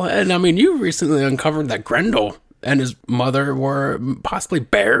Grendel. And I mean, you recently uncovered that Grendel and his mother were possibly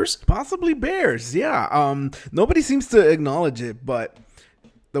bears. Possibly bears, yeah. Nobody seems to acknowledge it, but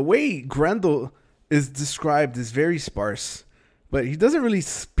the way Grendel is described is very sparse. But he doesn't really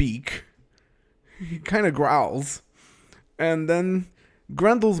speak. He kind of growls. And then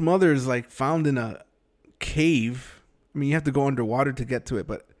Grendel's mother is like found in a cave. I mean, you have to go underwater to get to it,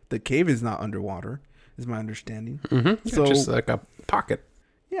 but the cave is not underwater, is my understanding. Mm-hmm. So just like a pocket.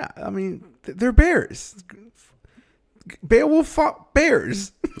 Yeah, I mean, they're bears. Beowulf fought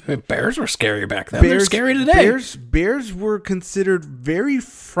bears. Bears were scary back then. They're scary today. Bears were considered very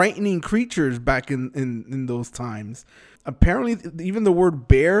frightening creatures back in those times. Apparently, even the word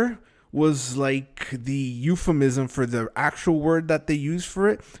bear was like the euphemism for the actual word that they used for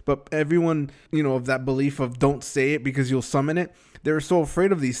it. But everyone, of that belief of don't say it because you'll summon it, they were so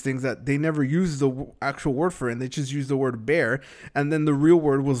afraid of these things that they never used the actual word for it, and they just used the word bear, and then the real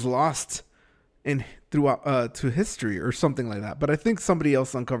word was lost throughout to history or something like that. But I think somebody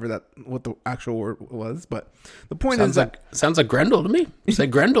else uncovered that what the actual word was. But the point sounds like Grendel to me. You say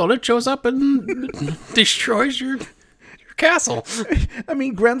Grendel, it shows up and destroys your castle. I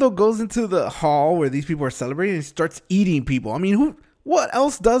mean, Grendel goes into the hall where these people are celebrating and starts eating people. I mean, what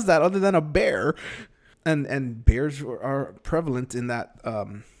else does that other than a bear? And bears are prevalent in that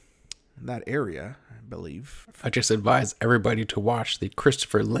area, I believe. I just advise everybody to watch the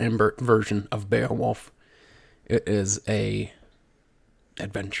Christopher Lambert version of Beowulf. It is a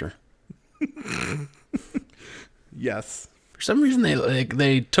adventure. Yes. For some reason,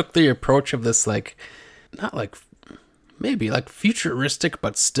 they took the approach of this maybe futuristic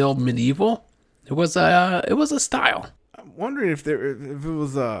but still medieval. It was a style. I'm wondering if it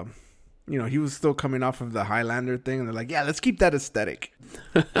was he was still coming off of the Highlander thing, and they're like, yeah, let's keep that aesthetic.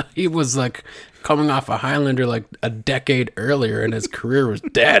 He was coming off a Highlander a decade earlier, and his career was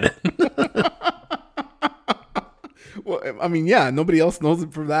dead. Well, I mean, yeah, nobody else knows him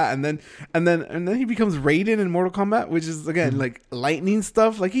from that, and then he becomes Raiden in Mortal Kombat, which is again lightning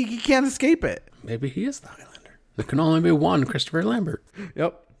stuff. He can't escape it. Maybe he is the Highlander. There can only be one Christopher Lambert.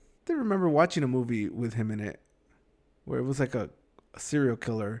 Yep. I remember watching a movie with him in it, where it was a serial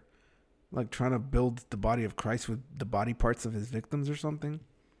killer, trying to build the body of Christ with the body parts of his victims or something.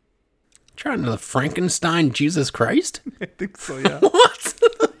 Trying to Frankenstein Jesus Christ? I think so, yeah. What?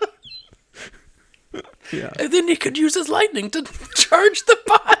 Yeah. And then he could use his lightning to charge the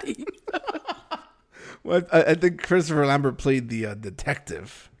body. Well, I think Christopher Lambert played the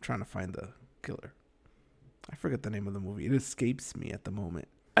detective trying to find the killer. I forget the name of the movie. It escapes me at the moment.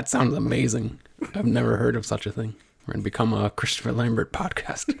 That sounds amazing. I've never heard of such a thing. We're going to become a Christopher Lambert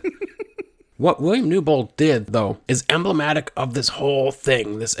podcast. What William Newbold did, though, is emblematic of this whole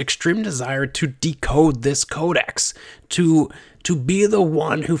thing, this extreme desire to decode this codex, to be the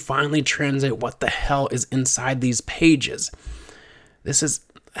one who finally translate what the hell is inside these pages. This is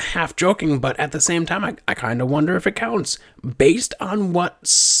half joking, but at the same time, I kind of wonder if it counts. Based on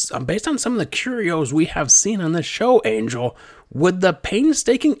some of the curios we have seen on this show, Angel, would the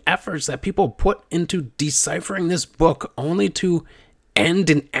painstaking efforts that people put into deciphering this book only to end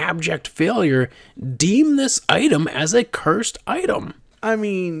in abject failure deem this item as a cursed item? I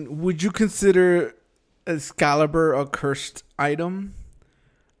mean, would you consider Excalibur a cursed item?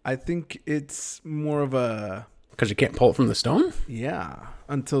 I think it's more of a... Because you can't pull it from the stone? Yeah.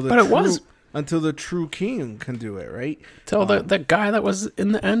 Until the true king can do it, right? Until that guy that was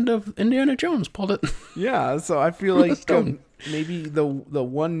in the end of Indiana Jones pulled it. Yeah, so I feel like maybe the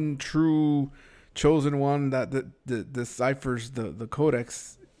one true chosen one that deciphers the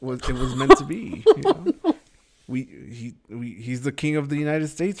codex was meant to be. You know? He's the king of the United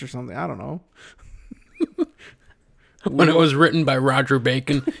States or something. I don't know. When it was written by Roger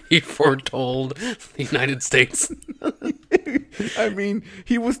Bacon, he foretold the United States. I mean,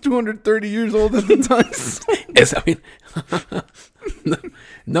 he was 230 years old at the time.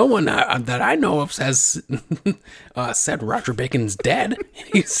 No one that I know of said Roger Bacon's dead.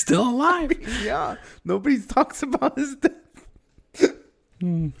 He's still alive. Yeah, nobody talks about his death.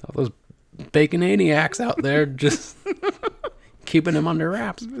 All those Baconaniacs out there just keeping him under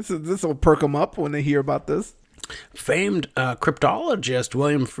wraps. This will perk them up when they hear about this. Famed cryptologist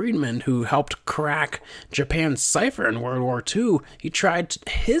William Friedman, who helped crack Japan's cipher in World War II, he tried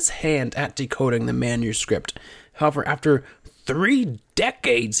his hand at decoding the manuscript. However, after 3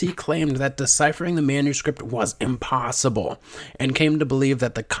 decades, he claimed that deciphering the manuscript was impossible and came to believe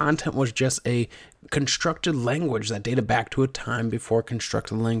that the content was just a constructed language that dated back to a time before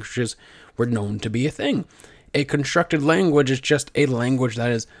constructed languages were known to be a thing. A constructed language is just a language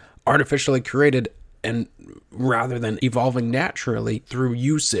that is artificially created and rather than evolving naturally through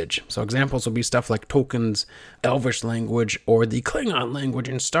usage. So examples will be stuff like Tolkien's Elvish language or the Klingon language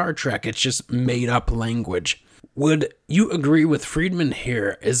in Star Trek. It's just made up language. Would you agree with Friedman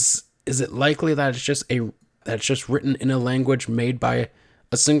here? Is it likely that it's just written in a language made by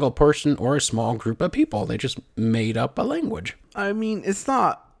a single person or a small group of people? They just made up a language. I mean, it's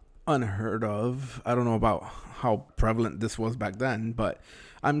not unheard of. I don't know about how prevalent this was back then, but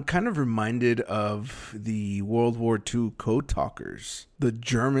I'm kind of reminded of the World War II code talkers. The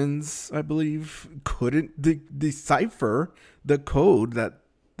Germans, I believe, couldn't decipher the code that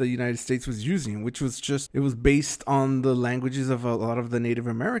the United States was using, which was it was based on the languages of a lot of the Native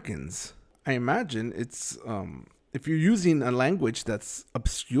Americans. I imagine it's, if you're using a language that's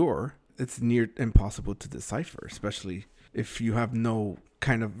obscure, it's near impossible to decipher, especially if you have no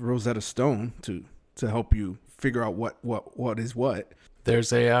kind of Rosetta Stone to help you figure out what is what.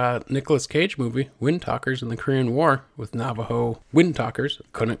 There's a Nicolas Cage movie, Wind Talkers, in the Korean War with Navajo wind talkers.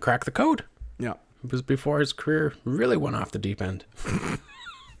 Couldn't crack the code. Yeah. It was before his career really went off the deep end.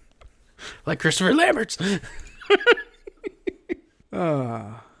 Like Christopher Lambert's.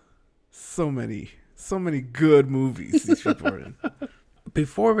 So many good movies these people are in.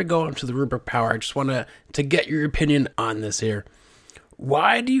 Before we go into the rubric power, I just want to get your opinion on this here.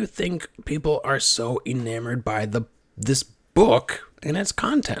 Why do you think people are so enamored by this book and its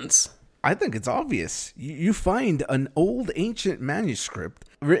contents? I think it's obvious. You find an old ancient manuscript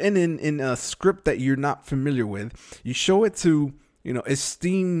written in a script that you're not familiar with. You show it to,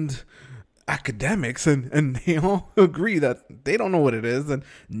 esteemed academics, and they all agree that they don't know what it is, and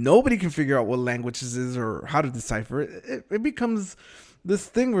nobody can figure out what language this is or how to decipher it. It becomes this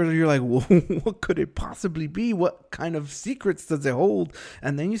thing where you're like, well, what could it possibly be? What kind of secrets does it hold?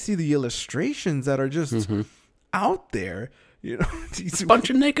 And then you see the illustrations that are just out there. It's a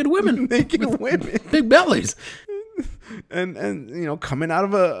bunch of naked women. Naked women. Big bellies. And coming out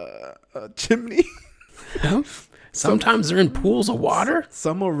of a chimney. Sometimes they're in pools of water.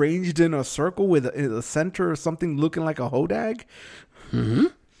 Some arranged in a circle with a center or something looking like a hodag. Mm-hmm.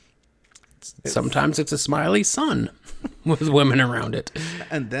 Sometimes it's a smiley sun with women around it.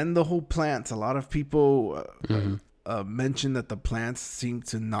 And then the whole plants. A lot of people mention that the plants seem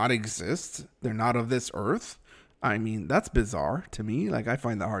to not exist. They're not of this earth. I mean, that's bizarre to me. Like, I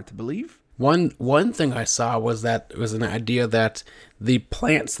find that hard to believe. One thing I saw was that it was an idea that the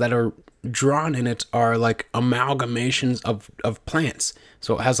plants that are drawn in it are like amalgamations of plants.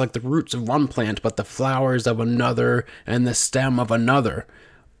 So it has like the roots of one plant, but the flowers of another and the stem of another.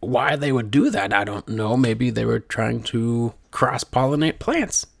 Why they would do that, I don't know. Maybe they were trying to cross-pollinate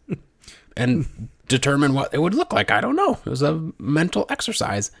plants and determine what it would look like. I don't know. It was a mental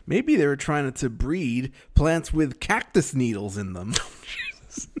exercise. Maybe they were trying to breed plants with cactus needles in them.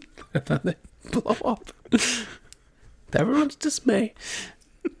 Jesus. I thought they'd blow up. To everyone's dismay.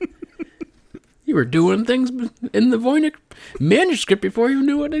 You were doing things in the Voynich Manuscript before you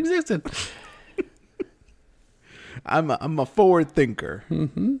knew it existed. I'm a forward thinker.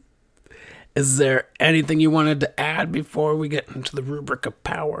 Mm-hmm. Is there anything you wanted to add before we get into the rubric of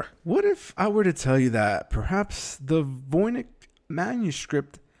power? What if I were to tell you that perhaps the Voynich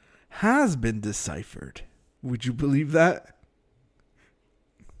Manuscript has been deciphered? Would you believe that?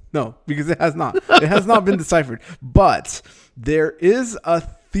 No, because it has not. It has not been deciphered. But there is a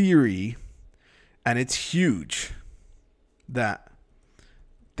theory, and it's huge, that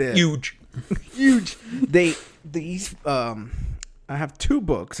huge. I have two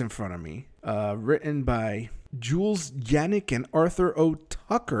books in front of me, written by Jules Yannick and Arthur O.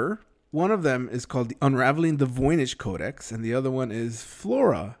 Tucker. One of them is called Unraveling the Voynich Codex, and the other one is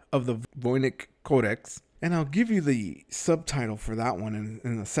Flora of the Voynich Codex. And I'll give you the subtitle for that one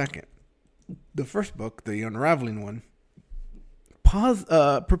in a second. The first book, the Unraveling one,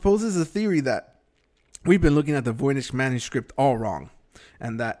 proposes a theory that we've been looking at the Voynich Manuscript all wrong,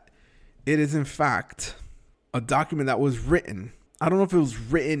 and that it is in fact a document that was written. I don't know if it was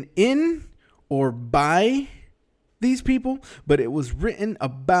written in or by these people, but it was written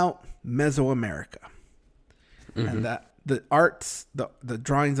about Mesoamerica. Mm-hmm. And that the arts, the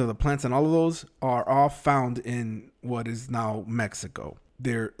drawings of the plants and all of those are all found in what is now Mexico.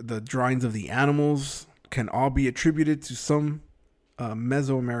 The drawings of the animals can all be attributed to some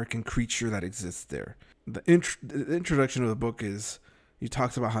Mesoamerican creature that exists there. The introduction of the book is, he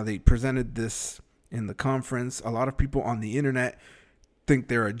talks about how they presented this in the conference. A lot of people on the internet think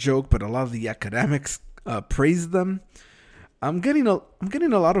they're a joke, but a lot of the academics praise them. I'm getting a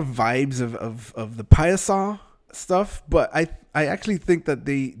lot of vibes of the Piasa stuff, but I actually think that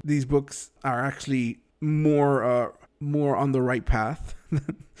these books are actually more on the right path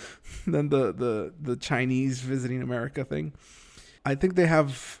than the Chinese visiting America thing. I think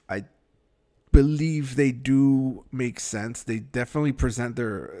I believe they do make sense. They definitely present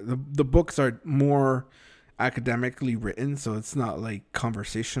the books are more academically written, so it's not like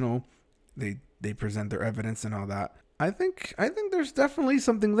conversational. They present their evidence and all that. I think there's definitely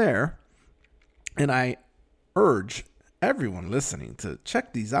something there, and I urge everyone listening to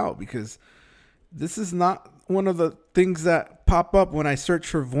check these out, because this is not one of the things that pop up when I search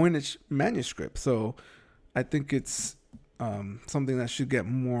for Voynich Manuscript. So I think it's something that should get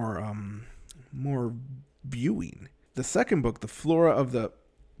more viewing. The second book, The Flora of the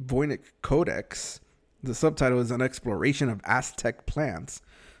Voynich Codex, the subtitle is An Exploration of Aztec Plants.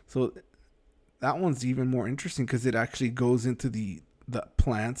 So that one's even more interesting because it actually goes into the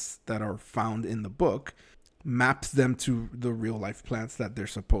plants that are found in the book, maps them to the real life plants that they're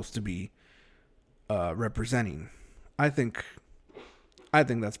supposed to be representing. I think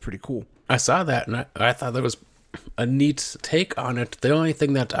that's pretty cool. I saw that and I thought that was a neat take on it. The only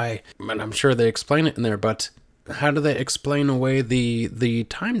thing that and I'm sure they explain it in there, but how do they explain away the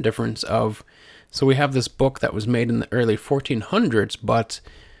time difference of, so we have this book that was made in the early 1400s, but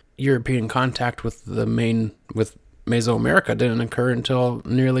European contact with Mesoamerica didn't occur until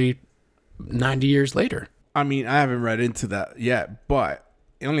nearly 90 years later. I mean, I haven't read into that yet, but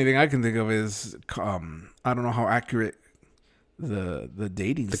the only thing I can think of is I don't know how accurate the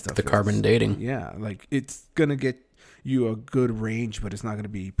dating stuff The is. carbon dating. Yeah, like it's gonna get you a good range, but it's not gonna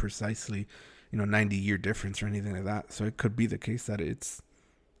be precisely, 90-year difference or anything like that. So it could be the case that it's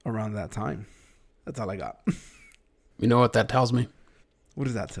around that time. That's all I got. You know what that tells me? What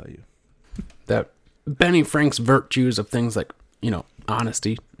does that tell you? That Benny Frank's virtues of things like,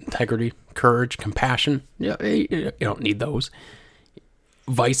 honesty, integrity, courage, compassion, you don't need those.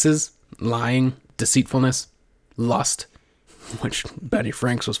 Vices, lying, deceitfulness, lust, which Benny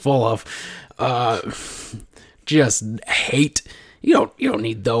Frank's was full of, just hate. You don't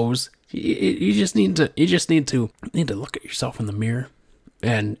need those. You just need to look at yourself in the mirror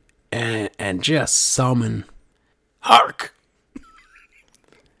and just summon, hark.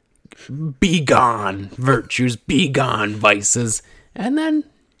 Be gone, virtues, be gone, vices. And then,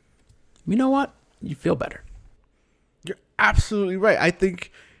 you know what? You feel better. You're absolutely right. I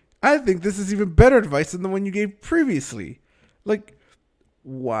think this is even better advice than the one you gave previously. Like,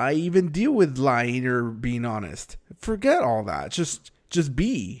 why even deal with lying or being honest? Forget all that. Just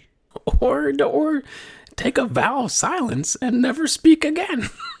be. Or take a vow of silence and never speak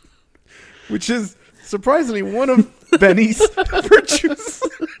again. Which is surprisingly one of Benny's virtues.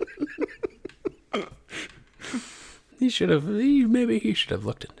 Maybe he should have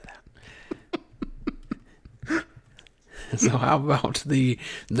looked into that. So how about the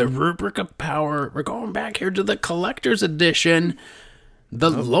rubric of power? We're going back here to the collector's edition, the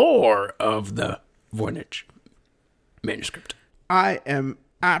lore of the Voynich Manuscript. I am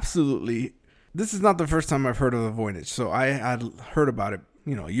absolutely. This is not the first time I've heard of the Voynich. So I had heard about it,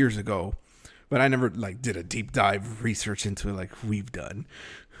 years ago, but I never did a deep dive research into it like we've done.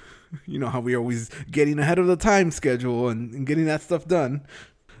 You know how we always getting ahead of the time schedule and getting that stuff done,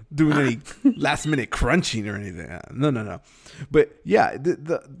 doing any last minute crunching or anything. No. But yeah,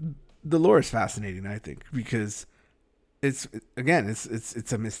 the lore is fascinating, I think, because it's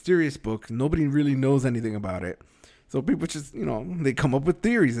a mysterious book. Nobody really knows anything about it. So people just, they come up with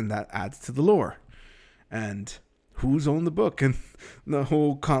theories and that adds to the lore. And who's owned the book and the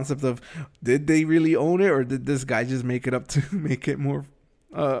whole concept of did they really own it or did this guy just make it up to make it more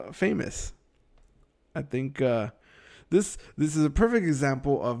famous? I think this is a perfect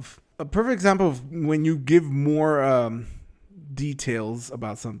example of when you give more details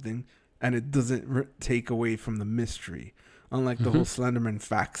about something and it doesn't take away from the mystery, unlike the whole Slenderman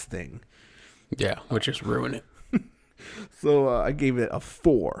facts thing. Yeah, which is ruin it. So I gave it a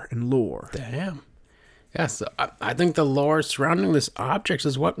 4 in lore. Damn. Yes, I think the lore surrounding this object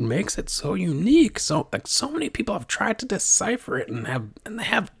is what makes it so unique. So many people have tried to decipher it and they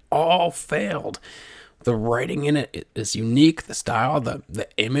have all failed. The writing in it is unique. The style, the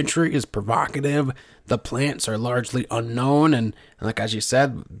imagery is provocative. The plants are largely unknown, and like as you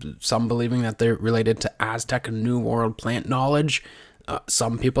said, some believing that they're related to Aztec and New World plant knowledge.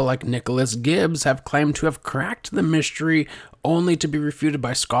 Some people like Nicholas Gibbs have claimed to have cracked the mystery, only to be refuted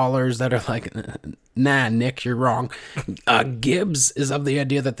by scholars that are like, nah, Nick, you're wrong. Gibbs is of the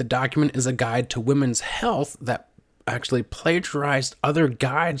idea that the document is a guide to women's health that actually plagiarized other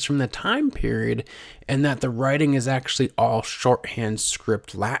guides from the time period, and that the writing is actually all shorthand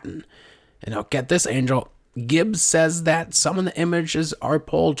script Latin. And now get this, Angel. Gibbs says that some of the images are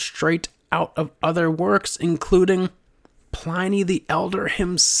pulled straight out of other works, including Pliny the Elder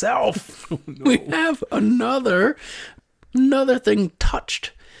himself. Oh, no. We have another thing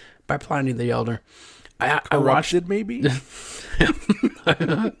touched by Pliny the Elder. I watched it, maybe.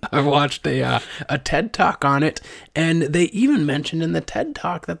 I watched a TED Talk on it, and they even mentioned in the TED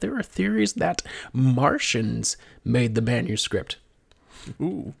Talk that there are theories that Martians made the manuscript.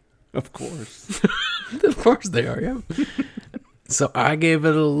 Ooh, of course. Of course they are, yeah. So I gave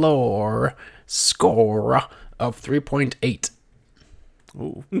it a lore score of 3.8.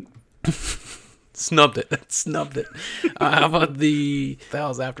 Ooh. Snubbed it. How about the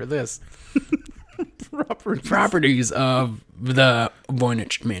fells after this? Properties of the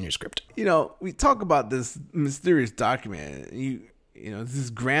Voynich Manuscript. We talk about this mysterious document. It's this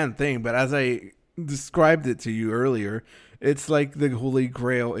grand thing, but as I described it to you earlier, it's like the Holy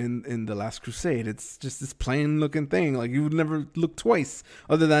Grail in The Last Crusade. It's just this plain looking thing. Like you would never look twice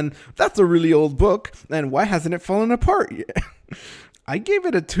other than that's a really old book. And why hasn't it fallen apart yet? I gave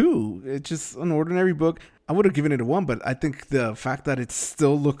it a 2. It's just an ordinary book. I would have given it a 1, but I think the fact that it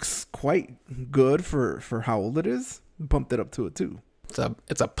still looks quite good for how old it is bumped it up to a 2.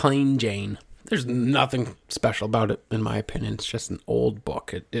 It's a plain Jane. There's nothing special about it, in my opinion. It's just an old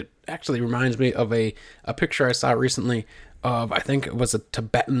book. It actually reminds me of a picture I saw recently of, I think it was a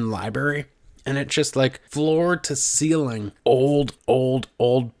Tibetan library, And it's just like floor to ceiling, old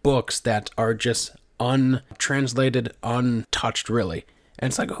books that are just untranslated, untouched, really. And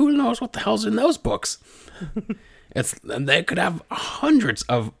it's like, who knows what the hell's in those books? And they could have hundreds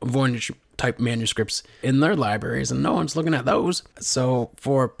of Voynich type manuscripts in their libraries, and no one's looking at those. So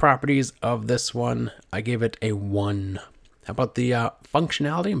for properties of this one, I gave it a 1. How about the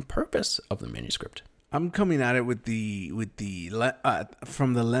functionality and purpose of the manuscript? I'm coming at it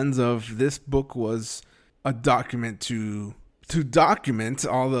from the lens of this book was a document to document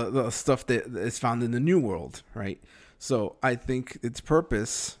all the stuff that is found in the New World, right? So I think its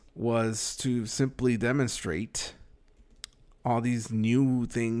purpose was to simply demonstrate all these new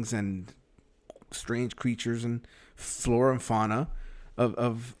things and strange creatures and flora and fauna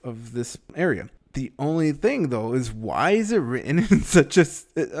of this area. The only thing, though, is why is it written in such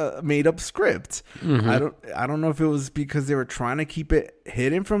a made-up script? Mm-hmm. I don't know if it was because they were trying to keep it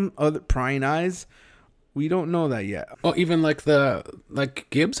hidden from other prying eyes. We don't know that yet. Well, even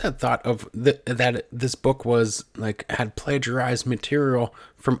Gibbs had thought of that this book was had plagiarized material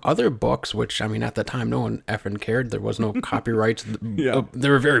from other books, which, I mean, at the time, no one effing cared. There was no copyrights. Yeah.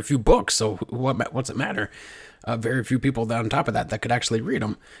 There were very few books, so what's it matter? Very few people on top of that could actually read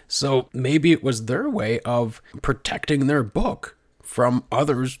them. So maybe it was their way of protecting their book from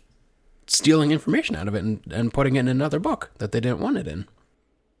others stealing information out of it and putting it in another book that they didn't want it in.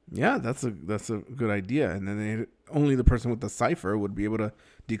 Yeah, that's a good idea. And then only the person with the cipher would be able to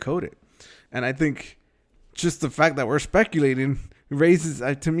decode it. And I think just the fact that we're speculating raises,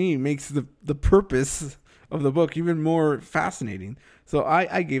 to me, makes the purpose of the book even more fascinating. So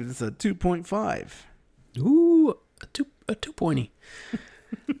I gave this a 2.5. Ooh, a 2 pointy.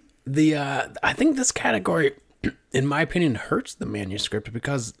 I think this category, in my opinion, hurts the manuscript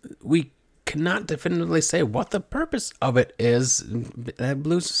because we cannot definitively say what the purpose of it is. That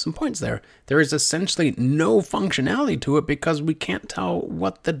loses some points there. There is essentially no functionality to it because we can't tell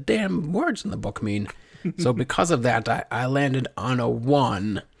what the damn words in the book mean. So because of that, I landed on a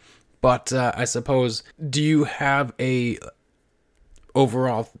 1. But I suppose, do you have a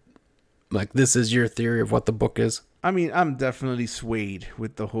overall, this is your theory of what the book is? I mean, I'm definitely swayed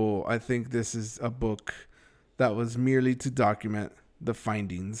with the whole, I think this is a book that was merely to document the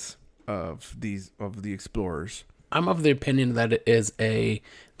findings of the explorers. I'm of the opinion that it is the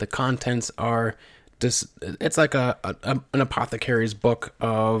contents are it's like an apothecary's book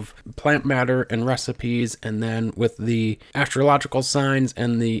of plant matter and recipes, and then with the astrological signs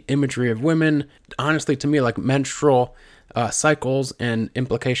and the imagery of women, honestly, to me, like menstrual cycles and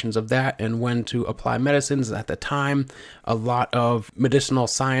implications of that, and when to apply medicines. At the time, a lot of medicinal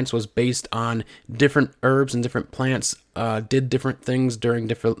science was based on different herbs and different plants did different things during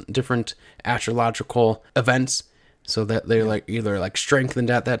different astrological events, so that they either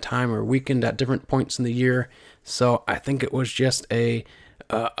strengthened at that time or weakened at different points in the year. So I think it was just an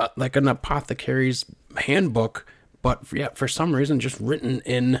apothecary's handbook, but for some reason just written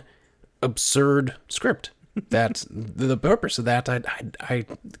in absurd script. That's the purpose of that. I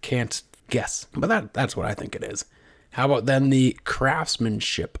can't guess, but that's what I think it is. How about then the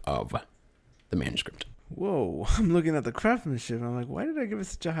craftsmanship of the manuscript? Whoa, I'm looking at the craftsmanship. I'm like, why did I give it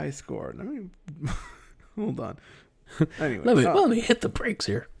such a high score? Let me hold on. Anyway, let me hit the brakes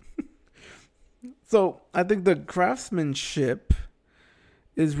here. So I think the craftsmanship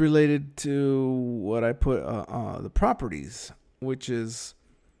is related to what I put the properties, which is,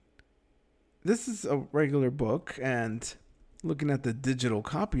 this is a regular book, and looking at the digital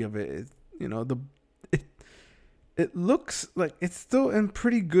copy of it, it looks like it's still in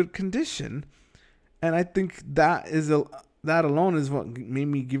pretty good condition, and I think that alone is what made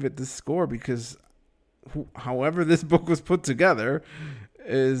me give it this score, because however this book was put together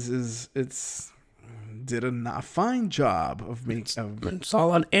it's did a fine job of making. It's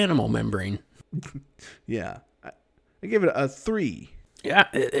all on animal membrane. Yeah, I gave it a 3. Yeah,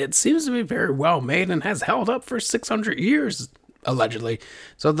 it seems to be very well made and has held up for 600 years, allegedly.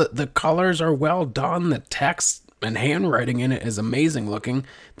 So the colors are well done. The text and handwriting in it is amazing looking.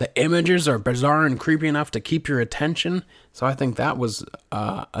 The images are bizarre and creepy enough to keep your attention. So I think that was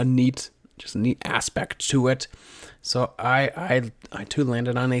a neat aspect to it. So I too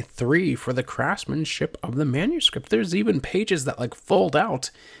landed on a 3 for the craftsmanship of the manuscript. There's even pages that fold out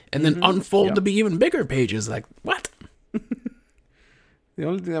and then unfold to be even bigger pages. What? The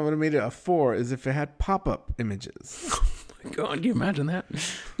only thing that would have made it a 4 is if it had pop-up images. Oh my God, can you imagine that?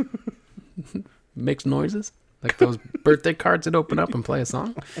 Makes noises? Like those birthday cards that open up and play a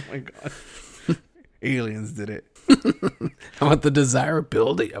song? Oh my God. Aliens did it. How about the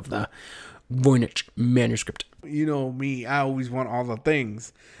desirability of the Voynich Manuscript. You know me, I always want all the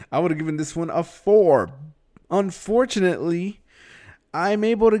things. I would have given this one a 4. Unfortunately, I'm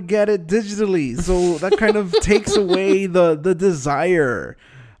able to get it digitally, so that kind of takes away the desire.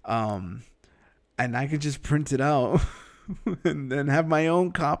 And I could just print it out and then have my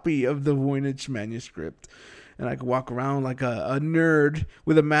own copy of the Voynich Manuscript. And I could walk around like a nerd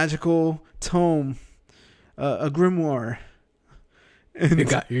with a magical tome, a grimoire. And You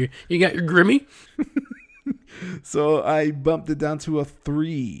got your Grimmy? so I bumped it down to a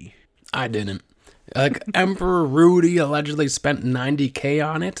 3. I didn't. Like Emperor Rudy allegedly spent $90,000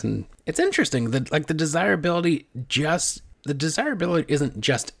 on it, and it's interesting that like the desirability isn't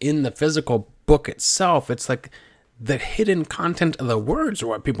just in the physical book itself. It's like the hidden content of the words are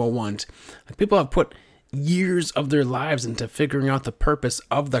what people want. Like people have put years of their lives into figuring out the purpose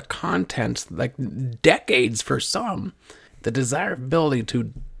of the content, like decades for some. The desirability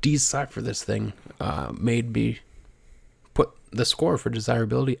to decipher this thing made me put the score for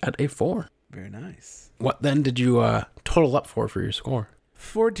desirability at a 4. Very nice. What then did you total up for your score?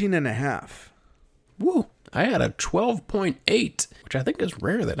 14.5. Woo! I had a 12.8, which I think is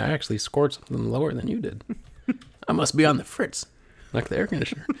rare that I actually scored something lower than you did. I must be on the fritz, like the air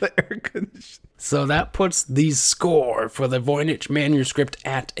conditioner. The air conditioner. So that puts the score for the Voynich Manuscript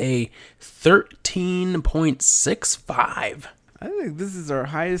at a 13.65. I think this is our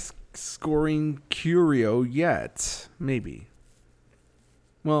highest scoring curio yet. Maybe.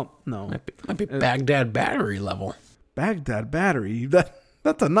 Well, no. Might be Baghdad Battery level. Baghdad Battery?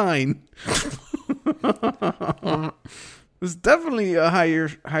 That's a 9. It's definitely a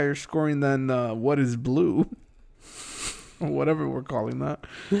higher scoring than What is Blue? Or whatever we're calling that.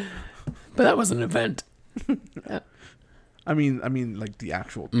 But that was an event. I mean like the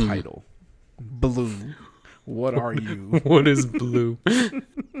actual title. Blue. What are you? What is blue?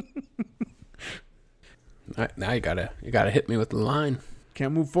 Now you gotta hit me with the line.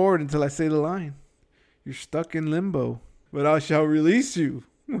 Can't move forward until I say the line. You're stuck in limbo. But I shall release you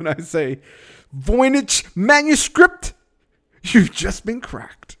when I say, Voynich Manuscript, you've just been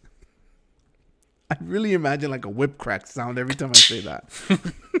cracked. I really imagine like a whip crack sound every time I say that.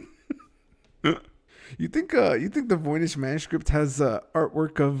 You think the Voynich Manuscript has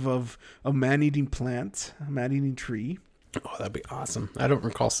artwork of a man-eating plant, a man-eating tree? Oh, that'd be awesome. I don't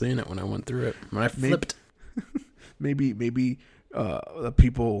recall seeing it when I went through it. When I flipped. Maybe the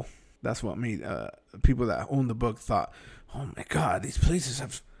people, that's what made people that own the book thought, oh my God, these places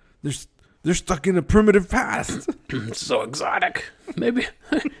they're stuck in a primitive past. It's so exotic. Maybe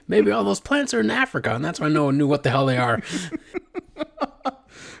all those plants are in Africa, and that's why no one knew what the hell they are.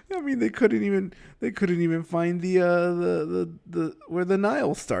 I mean, they couldn't even find the where the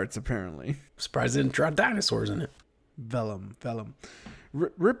Nile starts. Apparently, Surprised they didn't draw dinosaurs in it. vellum.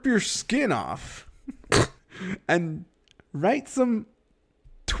 Rip your skin off and write some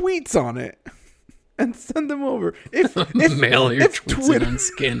tweets on it and send them over. If Mail your tweets Twitter, on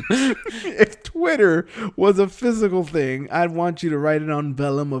skin. if Twitter was a physical thing, I'd want you to write it on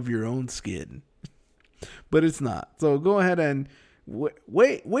vellum of your own skin. But it's not. So go ahead and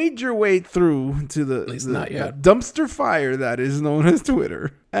wade your way through to the dumpster fire that is known as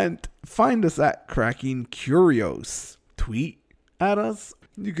Twitter, and find us at Cracking Curios. Tweet at us.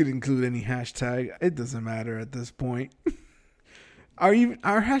 You could include any hashtag. It doesn't matter at this point. Are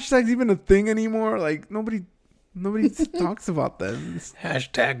hashtags even a thing anymore? Like nobody talks about them.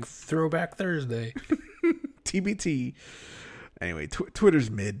 Hashtag Throwback Thursday. TBT. Anyway,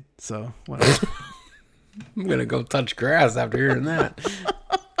 Twitter's mid, so whatever. I'm gonna go touch grass after hearing that.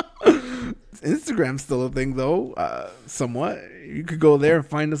 Instagram's still a thing though, somewhat. You could go there and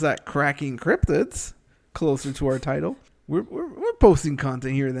find us at Cracking Cryptids, closer to our title. We're posting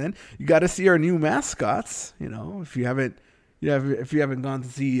content here. Then you got to see our new mascots. You know, if you haven't gone to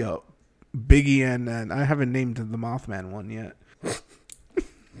see Biggie and I haven't named the Mothman one yet.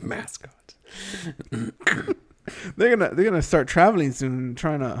 Mascot. They're gonna start traveling soon,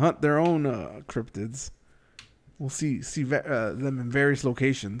 trying to hunt their own cryptids. We'll see them in various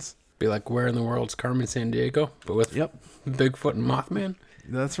locations. Be like, where in the world's Carmen Sandiego? But with Bigfoot and Mothman?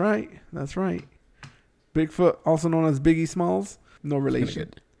 That's right. Bigfoot, also known as Biggie Smalls. No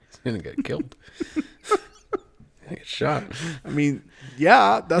relation. He's gonna get killed. Get shot. I mean,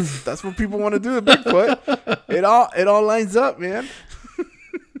 yeah, that's what people want to do to Bigfoot. It all lines up, man. You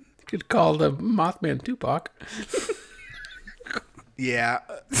could call the Mothman Tupac. Yeah.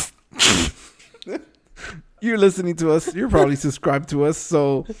 You're listening to us. You're probably subscribed to us,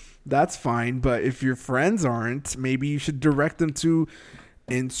 so that's fine. But if your friends aren't, maybe you should direct them to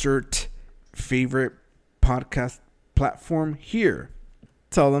insert favorite podcast platform here.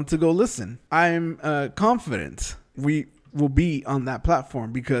 tell them to go listen. I'm confident we will be on that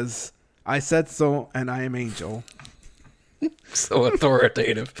platform because I said so and I am Angel. So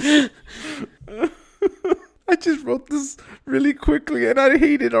authoritative. I just wrote this really quickly and I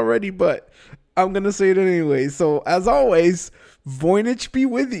hate it already, but I'm going to say it anyway. So, as always, Voynich be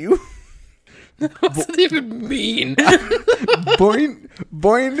with you. What's it even mean?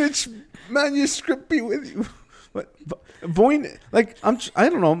 Voynich Manuscript be with you. What? Like, I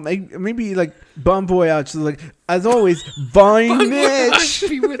don't know, maybe like Bon Voyage. So like, as always, Voynich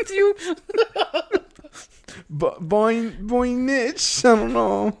be with you. Voynich. I don't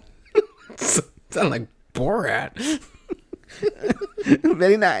know. Sound like Borat.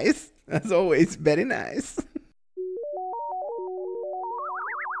 Very nice. As always, very nice.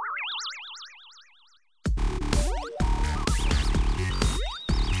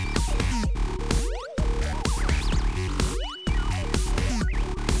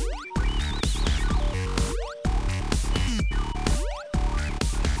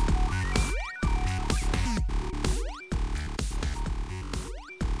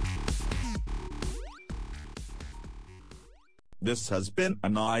 This has been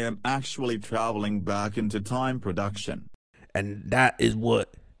an I Am Actually Traveling Back into Time production. And that is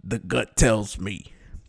what the gut tells me.